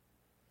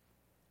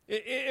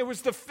 It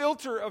was the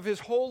filter of his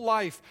whole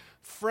life: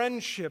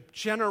 friendship,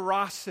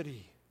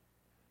 generosity,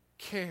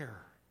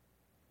 care,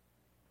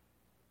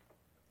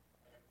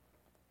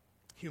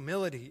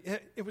 humility.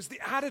 It was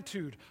the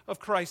attitude of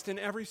Christ in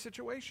every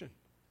situation.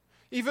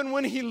 Even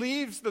when he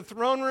leaves the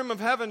throne room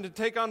of heaven to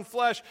take on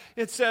flesh,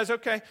 it says,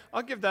 okay,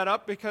 I'll give that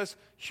up because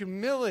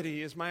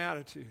humility is my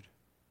attitude.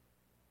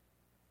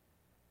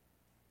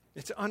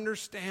 It's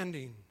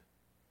understanding.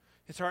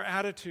 It's our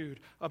attitude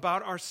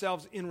about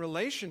ourselves in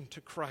relation to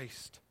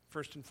Christ,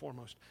 first and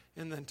foremost,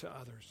 and then to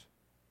others.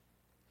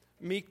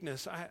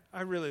 Meekness,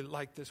 I really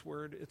like this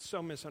word. It's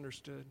so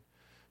misunderstood.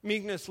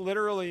 Meekness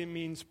literally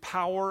means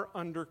power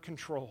under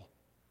control.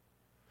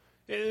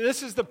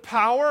 This is the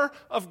power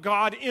of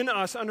God in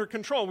us under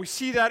control. We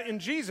see that in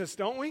Jesus,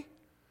 don't we?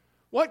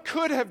 What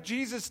could have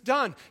Jesus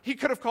done? He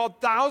could have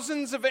called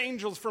thousands of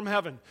angels from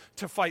heaven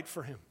to fight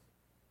for him.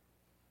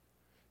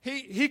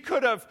 He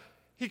could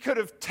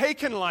have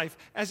taken life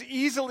as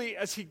easily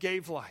as he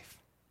gave life.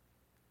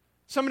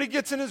 Somebody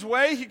gets in his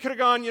way, he could have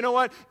gone, you know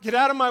what, get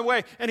out of my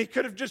way. And he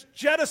could have just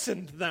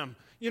jettisoned them,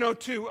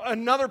 to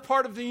another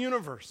part of the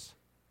universe.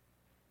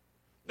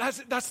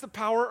 That's the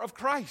power of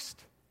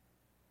Christ.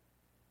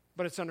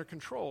 But it's under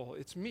control.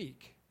 It's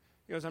meek.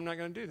 He goes, I'm not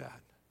going to do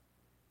that.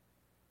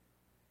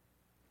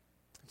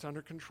 It's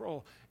under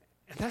control.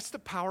 And that's the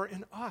power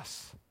in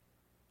us.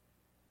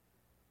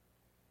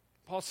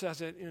 Paul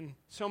says it in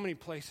so many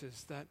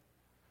places that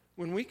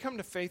when we come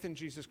to faith in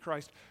Jesus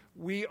Christ,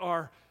 we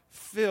are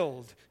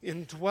filled,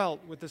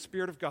 indwelt with the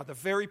Spirit of God. The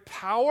very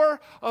power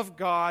of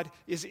God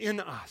is in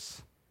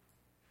us.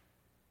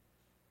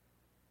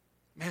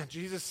 Man,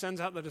 Jesus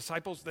sends out the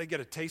disciples. They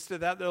get a taste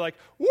of that. They're like,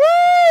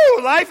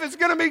 woo, life is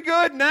going to be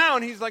good now.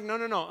 And he's like,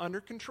 no,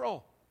 under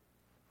control.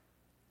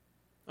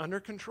 Under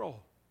control.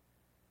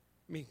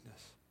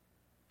 Meekness.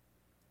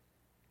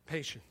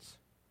 Patience.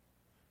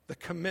 The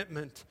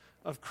commitment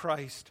of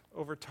Christ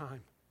over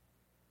time.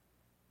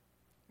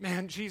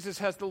 Man, Jesus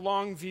has the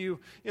long view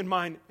in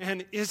mind.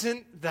 And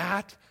isn't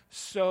that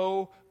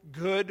so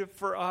good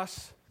for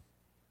us?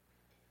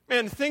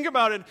 Man, think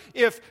about it.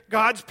 If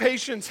God's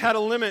patience had a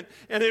limit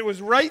and it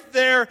was right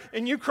there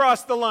and you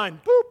crossed the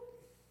line, boop.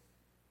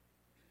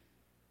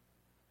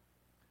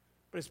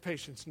 But his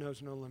patience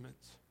knows no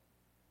limits.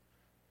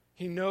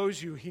 He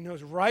knows you. He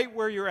knows right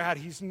where you're at.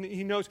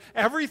 He knows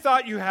every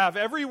thought you have,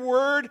 every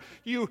word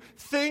you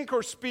think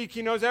or speak.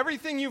 He knows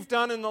everything you've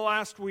done in the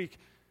last week.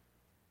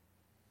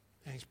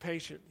 And he's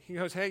patient. He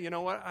goes, hey, you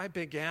know what? I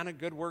began a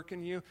good work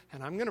in you,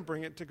 and I'm going to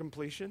bring it to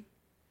completion.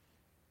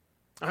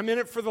 I'm in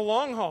it for the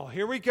long haul.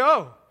 Here we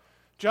go.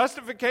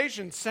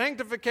 Justification,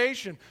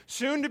 sanctification,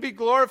 soon to be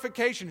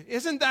glorification.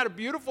 Isn't that a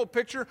beautiful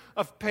picture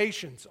of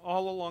patience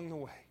all along the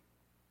way?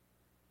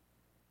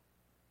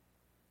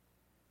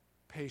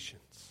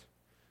 Patience.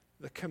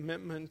 The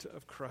commitment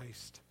of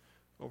Christ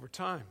over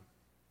time.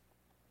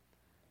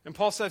 And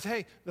Paul says,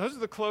 hey, those are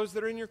the clothes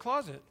that are in your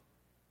closet.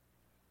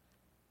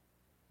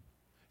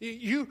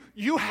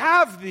 You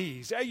have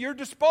these at your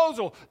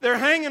disposal. They're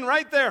hanging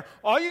right there.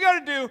 All you got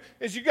to do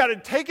is you got to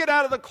take it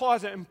out of the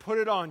closet and put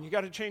it on. You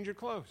got to change your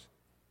clothes.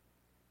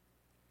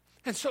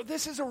 And so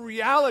this is a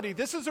reality.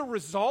 This is a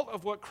result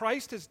of what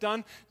Christ has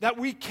done that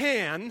we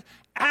can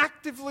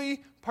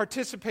actively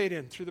participate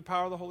in through the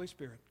power of the Holy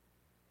Spirit.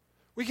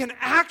 We can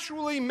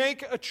actually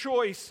make a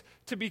choice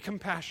to be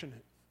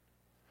compassionate.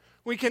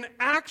 We can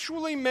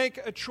actually make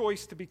a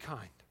choice to be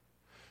kind.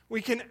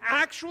 We can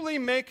actually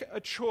make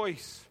a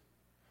choice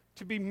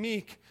to be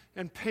meek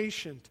and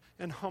patient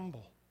and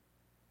humble.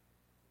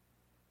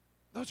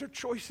 Those are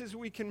choices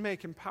we can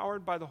make,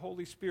 empowered by the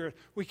Holy Spirit.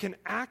 We can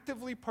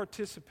actively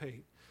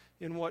participate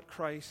in what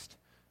Christ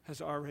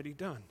has already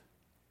done.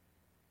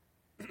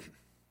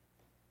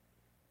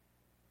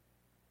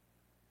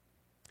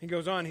 He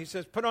goes on, he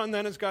says, put on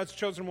then as God's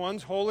chosen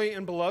ones, holy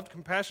and beloved,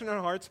 compassionate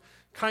hearts,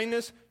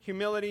 kindness,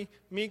 humility,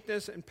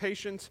 meekness, and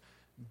patience,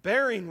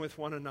 bearing with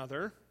one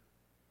another.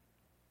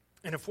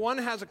 And if one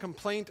has a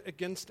complaint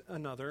against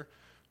another,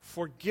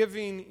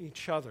 forgiving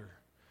each other,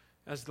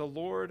 as the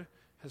Lord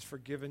has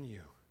forgiven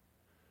you,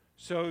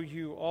 so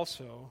you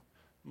also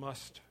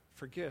must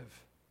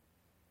forgive.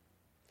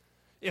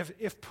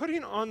 If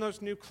putting on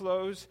those new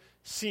clothes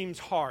seems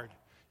hard,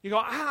 you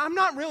go, I'm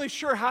not really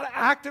sure how to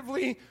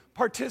actively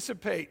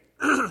participate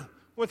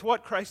with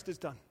what Christ has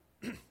done.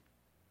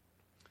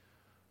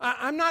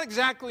 I'm not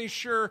exactly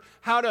sure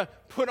how to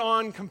put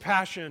on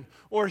compassion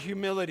or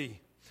humility.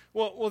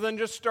 Well, then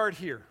just start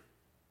here.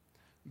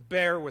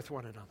 Bear with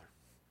one another.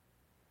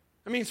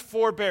 That means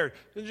forbear.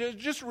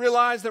 Just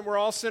realize that we're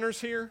all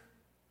sinners here.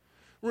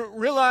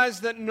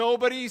 Realize that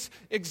nobody's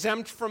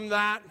exempt from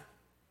that.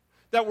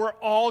 That we're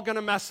all going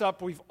to mess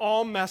up. We've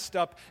all messed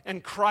up.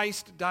 And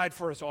Christ died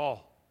for us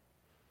all.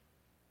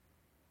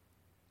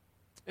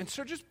 And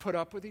so just put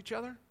up with each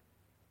other.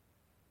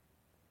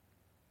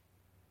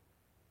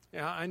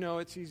 Yeah, I know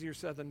it's easier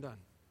said than done.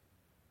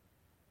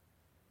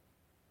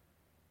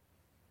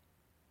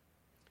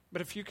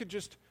 But if you could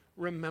just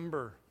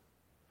remember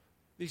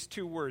these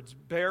two words,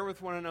 bear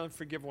with one another,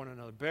 forgive one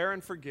another. Bear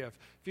and forgive.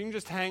 If you can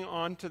just hang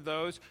on to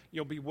those,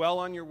 you'll be well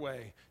on your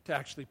way to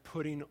actually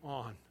putting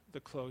on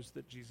the clothes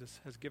that Jesus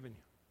has given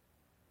you.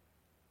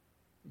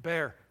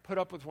 Bear, put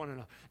up with one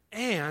another.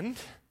 And,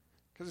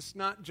 because it's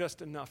not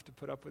just enough to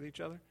put up with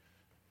each other,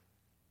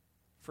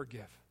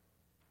 forgive.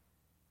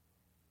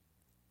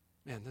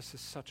 Man, this is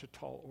such a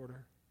tall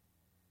order.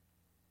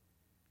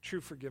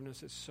 True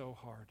forgiveness is so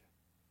hard.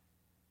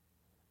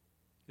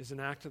 It's an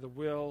act of the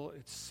will.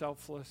 It's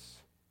selfless.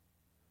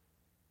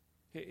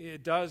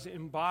 It does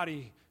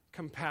embody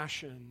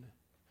compassion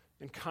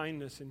and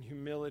kindness and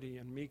humility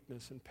and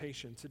meekness and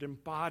patience. It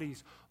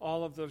embodies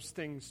all of those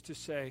things to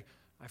say,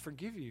 I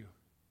forgive you.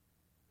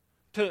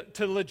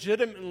 to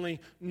legitimately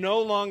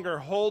no longer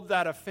hold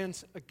that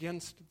offense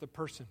against the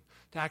person,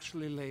 to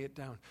actually lay it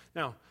down.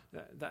 Now,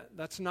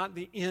 that's not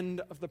the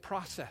end of the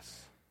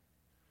process.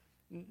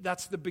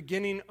 That's the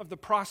beginning of the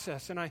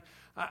process. And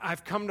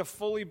I've come to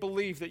fully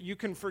believe that you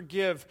can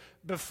forgive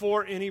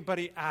before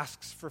anybody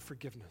asks for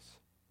forgiveness.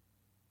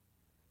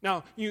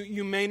 Now,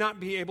 you may not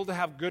be able to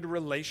have good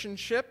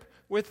relationship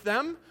with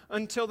them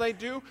until they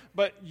do,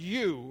 but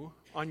you,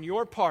 on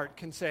your part,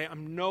 can say,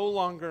 I'm no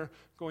longer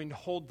going to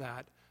hold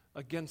that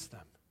against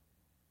them.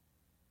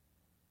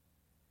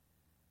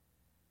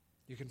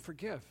 You can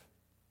forgive.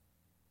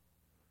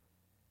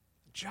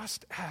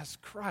 Just as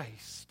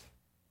Christ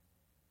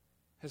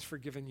has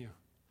forgiven you.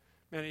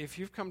 Man, if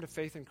you've come to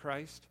faith in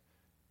Christ,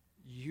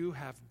 you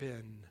have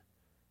been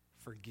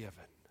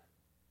forgiven.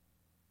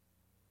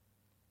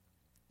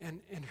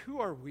 And who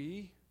are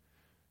we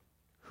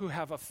who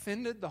have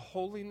offended the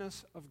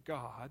holiness of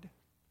God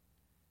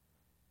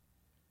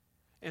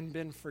and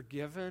been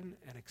forgiven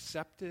and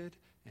accepted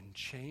and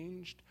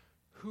changed?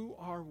 Who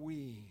are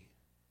we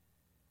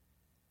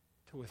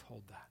to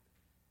withhold that?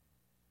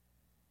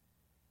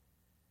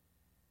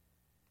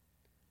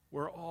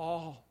 We're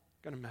all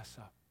going to mess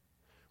up.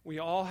 We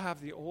all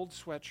have the old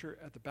sweatshirt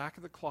at the back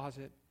of the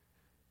closet,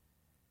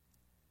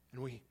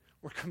 and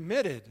we're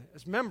committed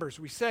as members.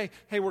 We say,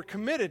 hey, we're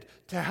committed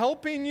to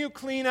helping you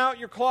clean out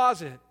your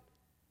closet.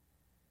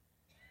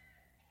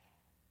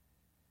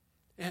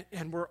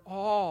 And we're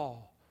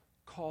all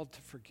called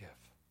to forgive.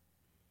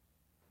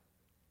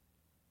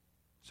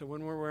 So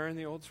when we're wearing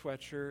the old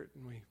sweatshirt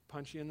and we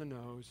punch you in the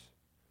nose,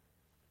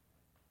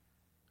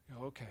 you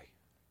go, okay,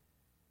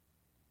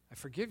 I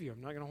forgive you.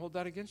 I'm not going to hold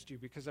that against you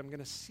because I'm going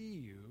to see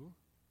you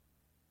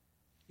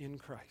in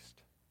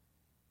Christ.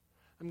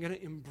 I'm going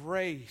to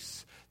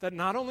embrace that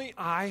not only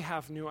I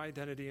have new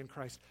identity in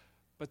Christ,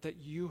 but that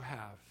you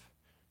have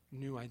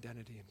new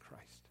identity in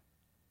Christ.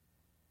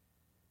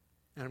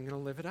 And I'm going to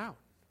live it out.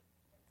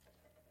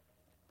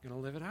 I'm going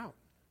to live it out.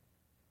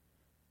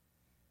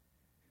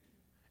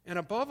 And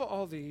above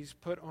all these,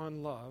 put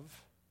on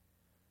love,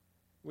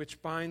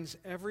 which binds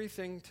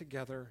everything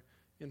together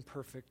in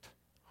perfect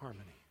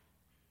harmony.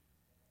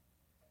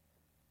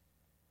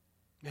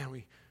 Man,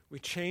 we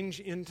change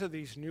into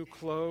these new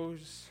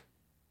clothes.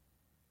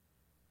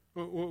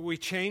 We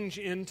change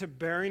into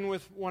bearing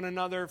with one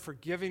another,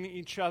 forgiving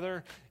each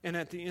other. And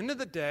at the end of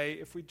the day,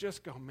 if we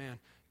just go, man,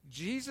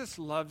 Jesus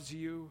loves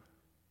you,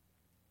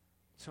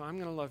 so I'm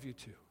going to love you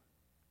too.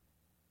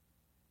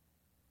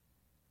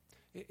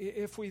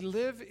 If we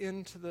live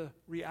into the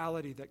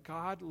reality that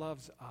God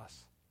loves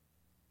us,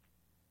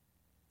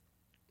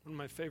 one of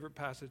my favorite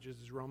passages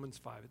is Romans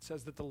 5. It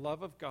says that the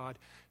love of God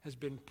has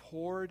been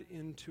poured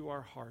into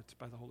our hearts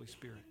by the Holy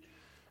Spirit.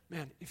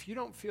 Man, if you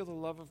don't feel the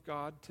love of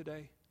God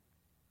today,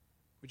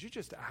 would you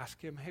just ask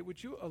him, hey,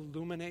 would you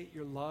illuminate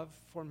your love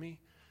for me?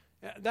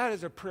 That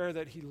is a prayer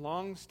that he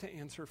longs to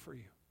answer for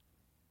you.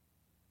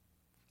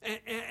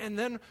 And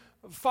then,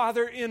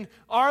 Father, in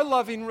our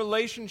loving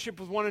relationship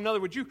with one another,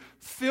 would you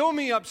fill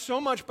me up so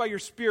much by your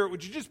Spirit?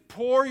 Would you just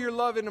pour your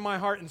love into my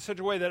heart in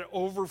such a way that it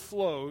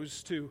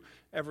overflows to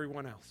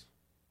everyone else?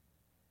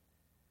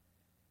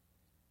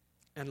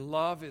 And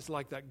love is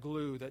like that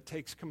glue that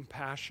takes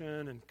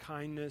compassion and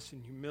kindness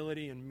and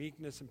humility and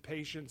meekness and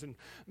patience and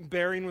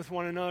bearing with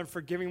one another,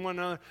 forgiving one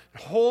another,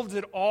 and holds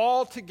it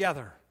all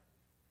together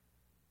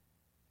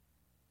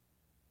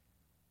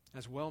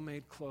as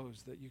well-made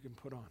clothes that you can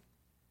put on.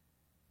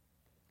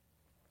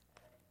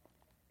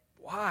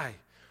 Why?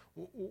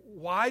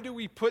 Why do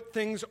we put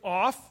things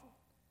off?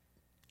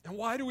 And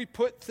why do we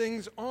put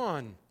things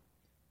on?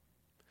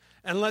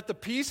 And let the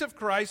peace of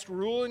Christ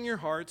rule in your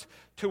hearts,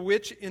 to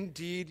which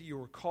indeed you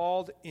were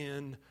called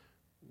in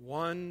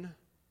one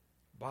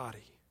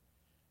body.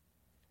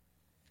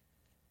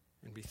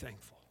 And be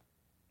thankful.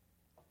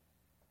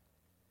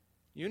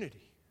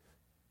 Unity.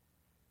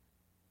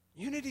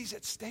 Unity's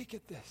at stake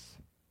at this.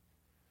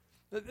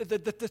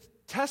 The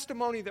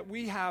testimony that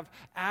we have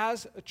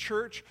as a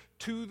church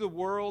to the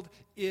world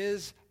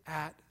is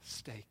at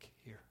stake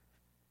here.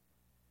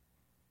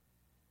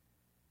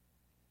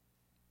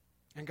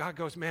 And God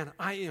goes, man,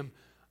 I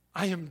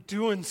am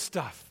doing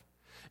stuff.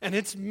 And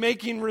it's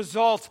making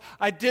results.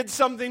 I did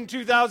something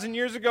 2,000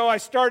 years ago. I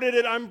started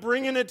it. I'm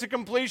bringing it to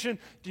completion.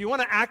 Do you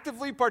want to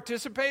actively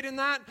participate in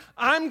that?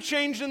 I'm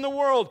changing the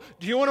world.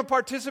 Do you want to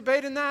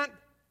participate in that?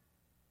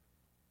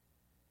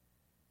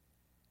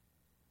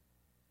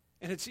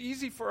 And it's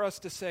easy for us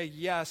to say,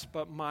 yes,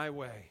 but my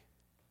way.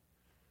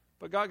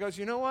 But God goes,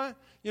 you know what?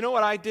 You know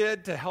what I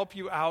did to help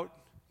you out?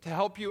 To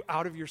help you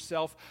out of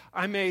yourself?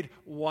 I made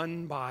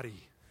one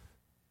body.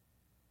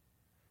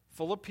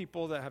 Full of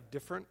people that have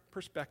different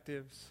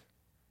perspectives,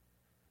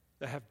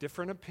 that have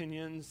different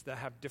opinions, that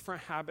have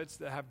different habits,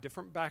 that have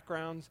different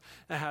backgrounds,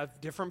 that have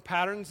different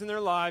patterns in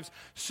their lives,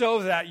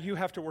 so that you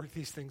have to work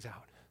these things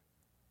out.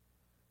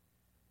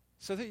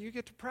 So that you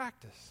get to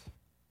practice.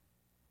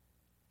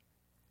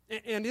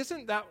 And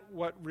isn't that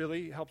what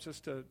really helps us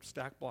to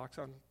stack blocks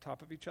on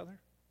top of each other?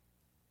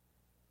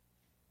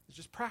 It's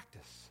just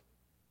practice.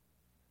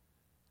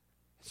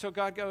 So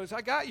God goes,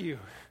 I got you.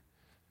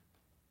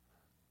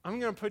 I'm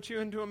going to put you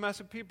into a mess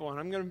of people, and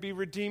I'm going to be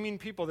redeeming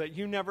people that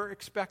you never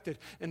expected,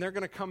 and they're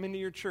going to come into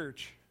your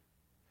church.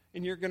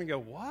 And you're going to go,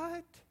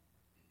 what?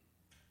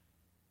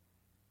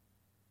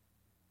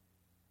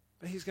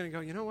 But he's going to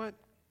go, you know what?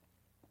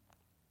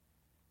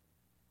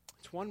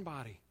 It's one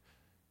body.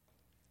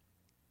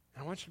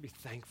 And I want you to be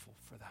thankful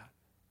for that.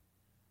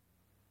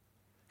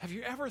 Have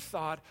you ever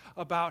thought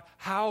about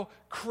how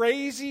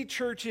crazy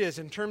church is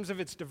in terms of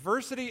its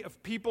diversity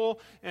of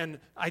people and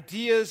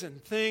ideas and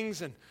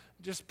things and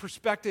just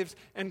perspectives,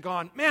 and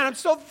gone, man, I'm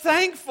so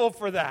thankful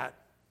for that.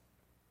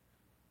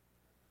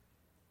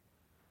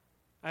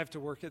 I have to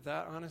work at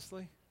that,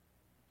 honestly.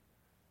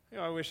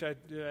 I wish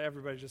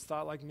everybody just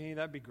thought like me.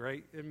 That'd be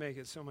great. It'd make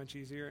it so much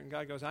easier. And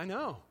God goes, I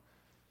know.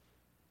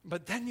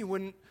 But then you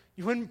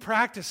wouldn't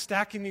practice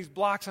stacking these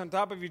blocks on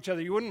top of each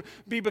other. You wouldn't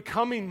be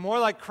becoming more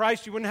like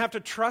Christ. You wouldn't have to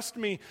trust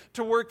me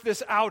to work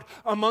this out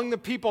among the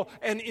people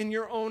and in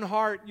your own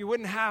heart. You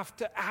wouldn't have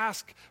to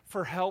ask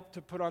for help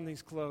to put on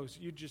these clothes.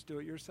 You'd just do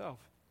it yourself.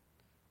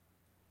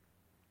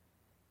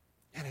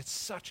 And it's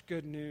such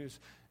good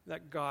news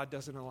that God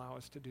doesn't allow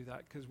us to do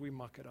that, because we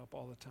muck it up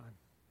all the time.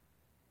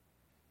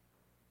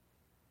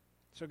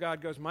 So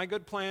God goes, my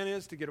good plan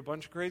is to get a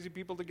bunch of crazy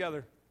people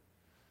together,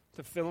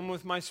 to fill them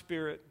with my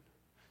Spirit,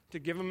 to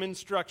give them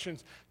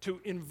instructions,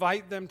 to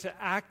invite them to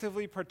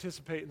actively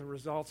participate in the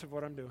results of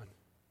what I'm doing.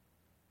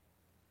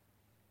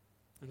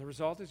 And the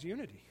result is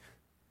unity,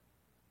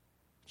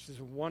 which is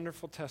a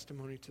wonderful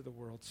testimony to the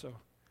world. So,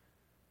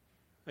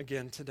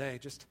 again, today,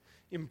 just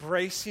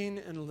embracing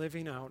and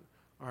living out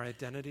our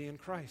identity in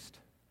Christ.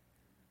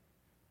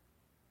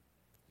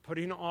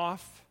 Putting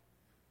off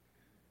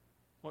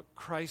what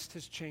Christ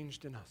has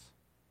changed in us.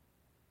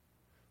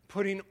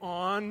 Putting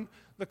on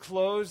the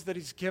clothes that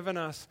he's given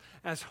us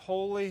as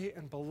holy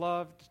and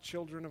beloved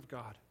children of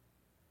God.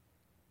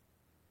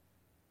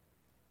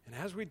 And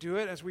as we do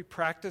it, as we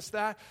practice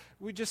that,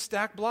 we just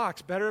stack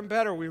blocks better and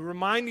better. We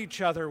remind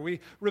each other, we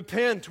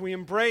repent, we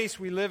embrace,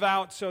 we live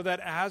out, so that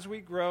as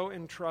we grow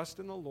in trust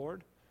in the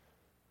Lord,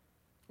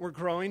 we're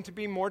growing to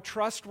be more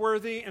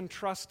trustworthy and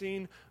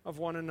trusting of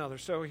one another.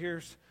 So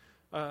here's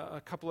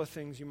a couple of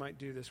things you might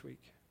do this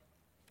week.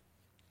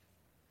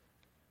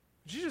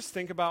 Would you just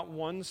think about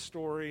one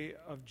story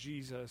of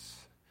Jesus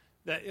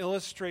that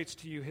illustrates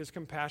to you his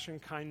compassion,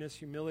 kindness,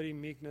 humility,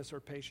 meekness, or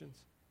patience?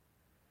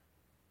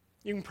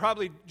 You can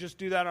probably just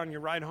do that on your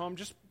ride home.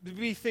 Just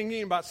be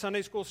thinking about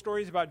Sunday school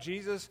stories about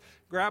Jesus.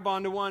 Grab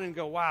onto one and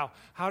go, wow,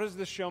 how does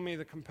this show me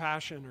the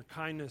compassion or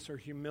kindness or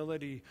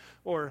humility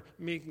or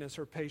meekness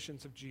or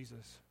patience of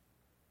Jesus?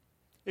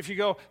 If you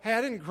go, hey,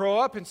 I didn't grow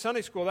up in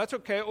Sunday school, that's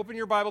okay. Open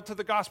your Bible to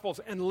the Gospels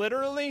and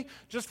literally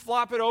just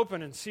flop it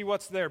open and see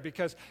what's there,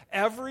 because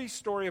every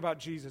story about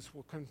Jesus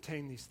will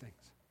contain these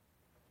things.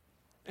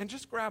 And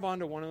just grab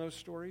onto one of those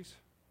stories.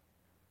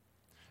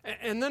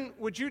 And then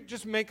would you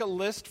just make a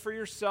list for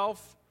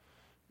yourself,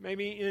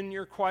 maybe in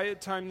your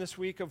quiet time this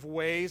week, of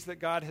ways that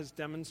God has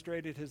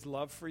demonstrated his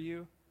love for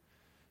you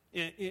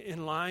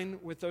in line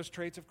with those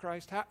traits of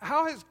Christ?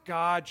 How has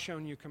God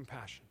shown you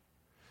compassion?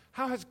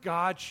 How has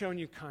God shown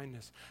you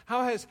kindness?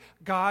 How has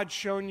God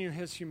shown you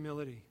his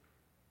humility?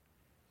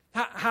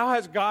 How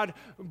has God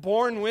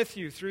borne with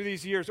you through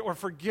these years or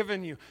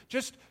forgiven you?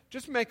 Just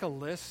make a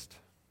list.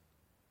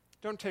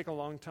 Don't take a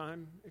long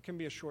time. It can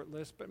be a short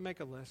list, but make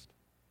a list.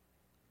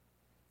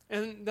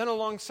 And then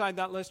alongside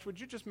that list, would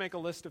you just make a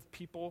list of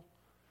people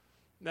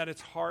that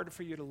it's hard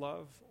for you to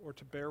love or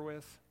to bear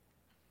with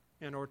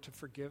and or to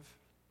forgive?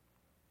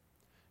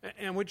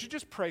 And would you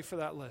just pray for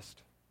that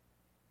list?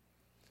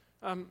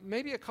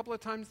 Maybe a couple of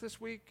times this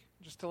week,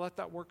 just to let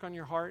that work on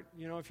your heart.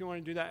 You know, if you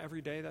want to do that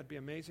every day, that'd be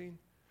amazing.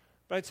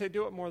 But I'd say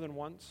do it more than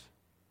once.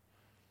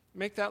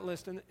 Make that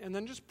list and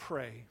then just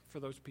pray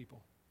for those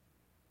people.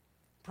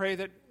 Pray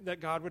that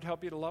God would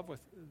help you to love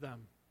with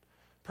them.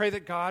 Pray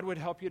that God would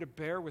help you to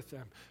bear with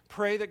them.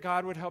 Pray that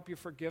God would help you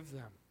forgive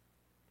them.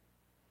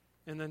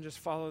 And then just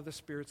follow the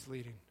Spirit's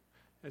leading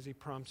as he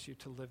prompts you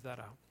to live that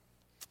out.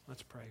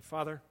 Let's pray.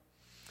 Father,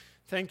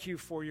 thank you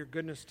for your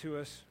goodness to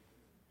us.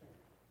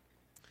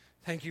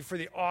 Thank you for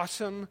the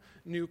awesome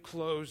new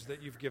clothes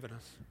that you've given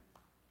us.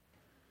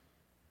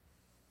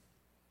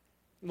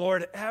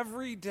 Lord,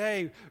 every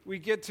day we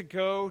get to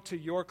go to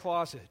your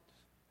closet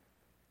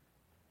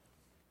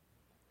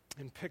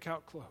and pick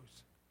out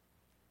clothes.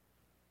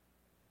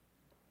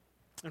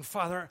 And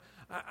Father,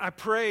 I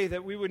pray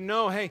that we would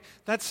know, hey,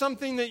 that's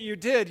something that you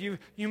did.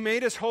 You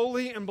made us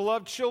holy and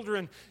beloved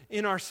children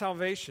in our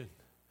salvation.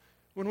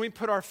 When we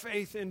put our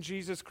faith in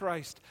Jesus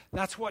Christ,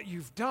 that's what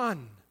you've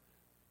done.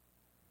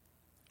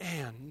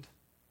 And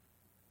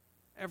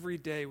every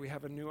day we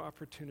have a new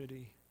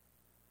opportunity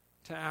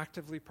to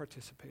actively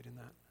participate in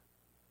that.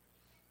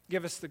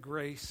 Give us the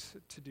grace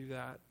to do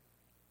that.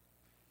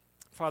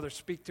 Father,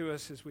 speak to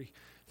us as we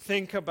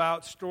think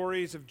about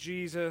stories of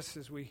Jesus,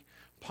 as we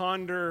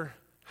ponder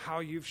how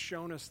you've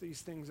shown us these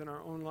things in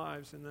our own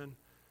lives, and then,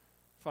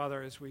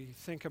 Father, as we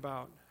think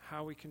about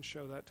how we can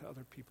show that to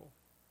other people.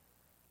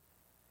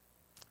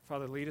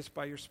 Father, lead us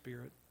by your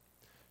Spirit.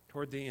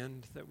 toward the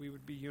end, that we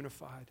would be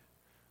unified,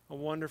 a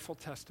wonderful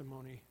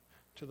testimony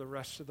to the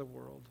rest of the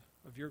world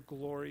of your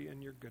glory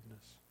and your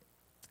goodness.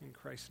 In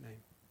Christ's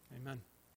name, amen.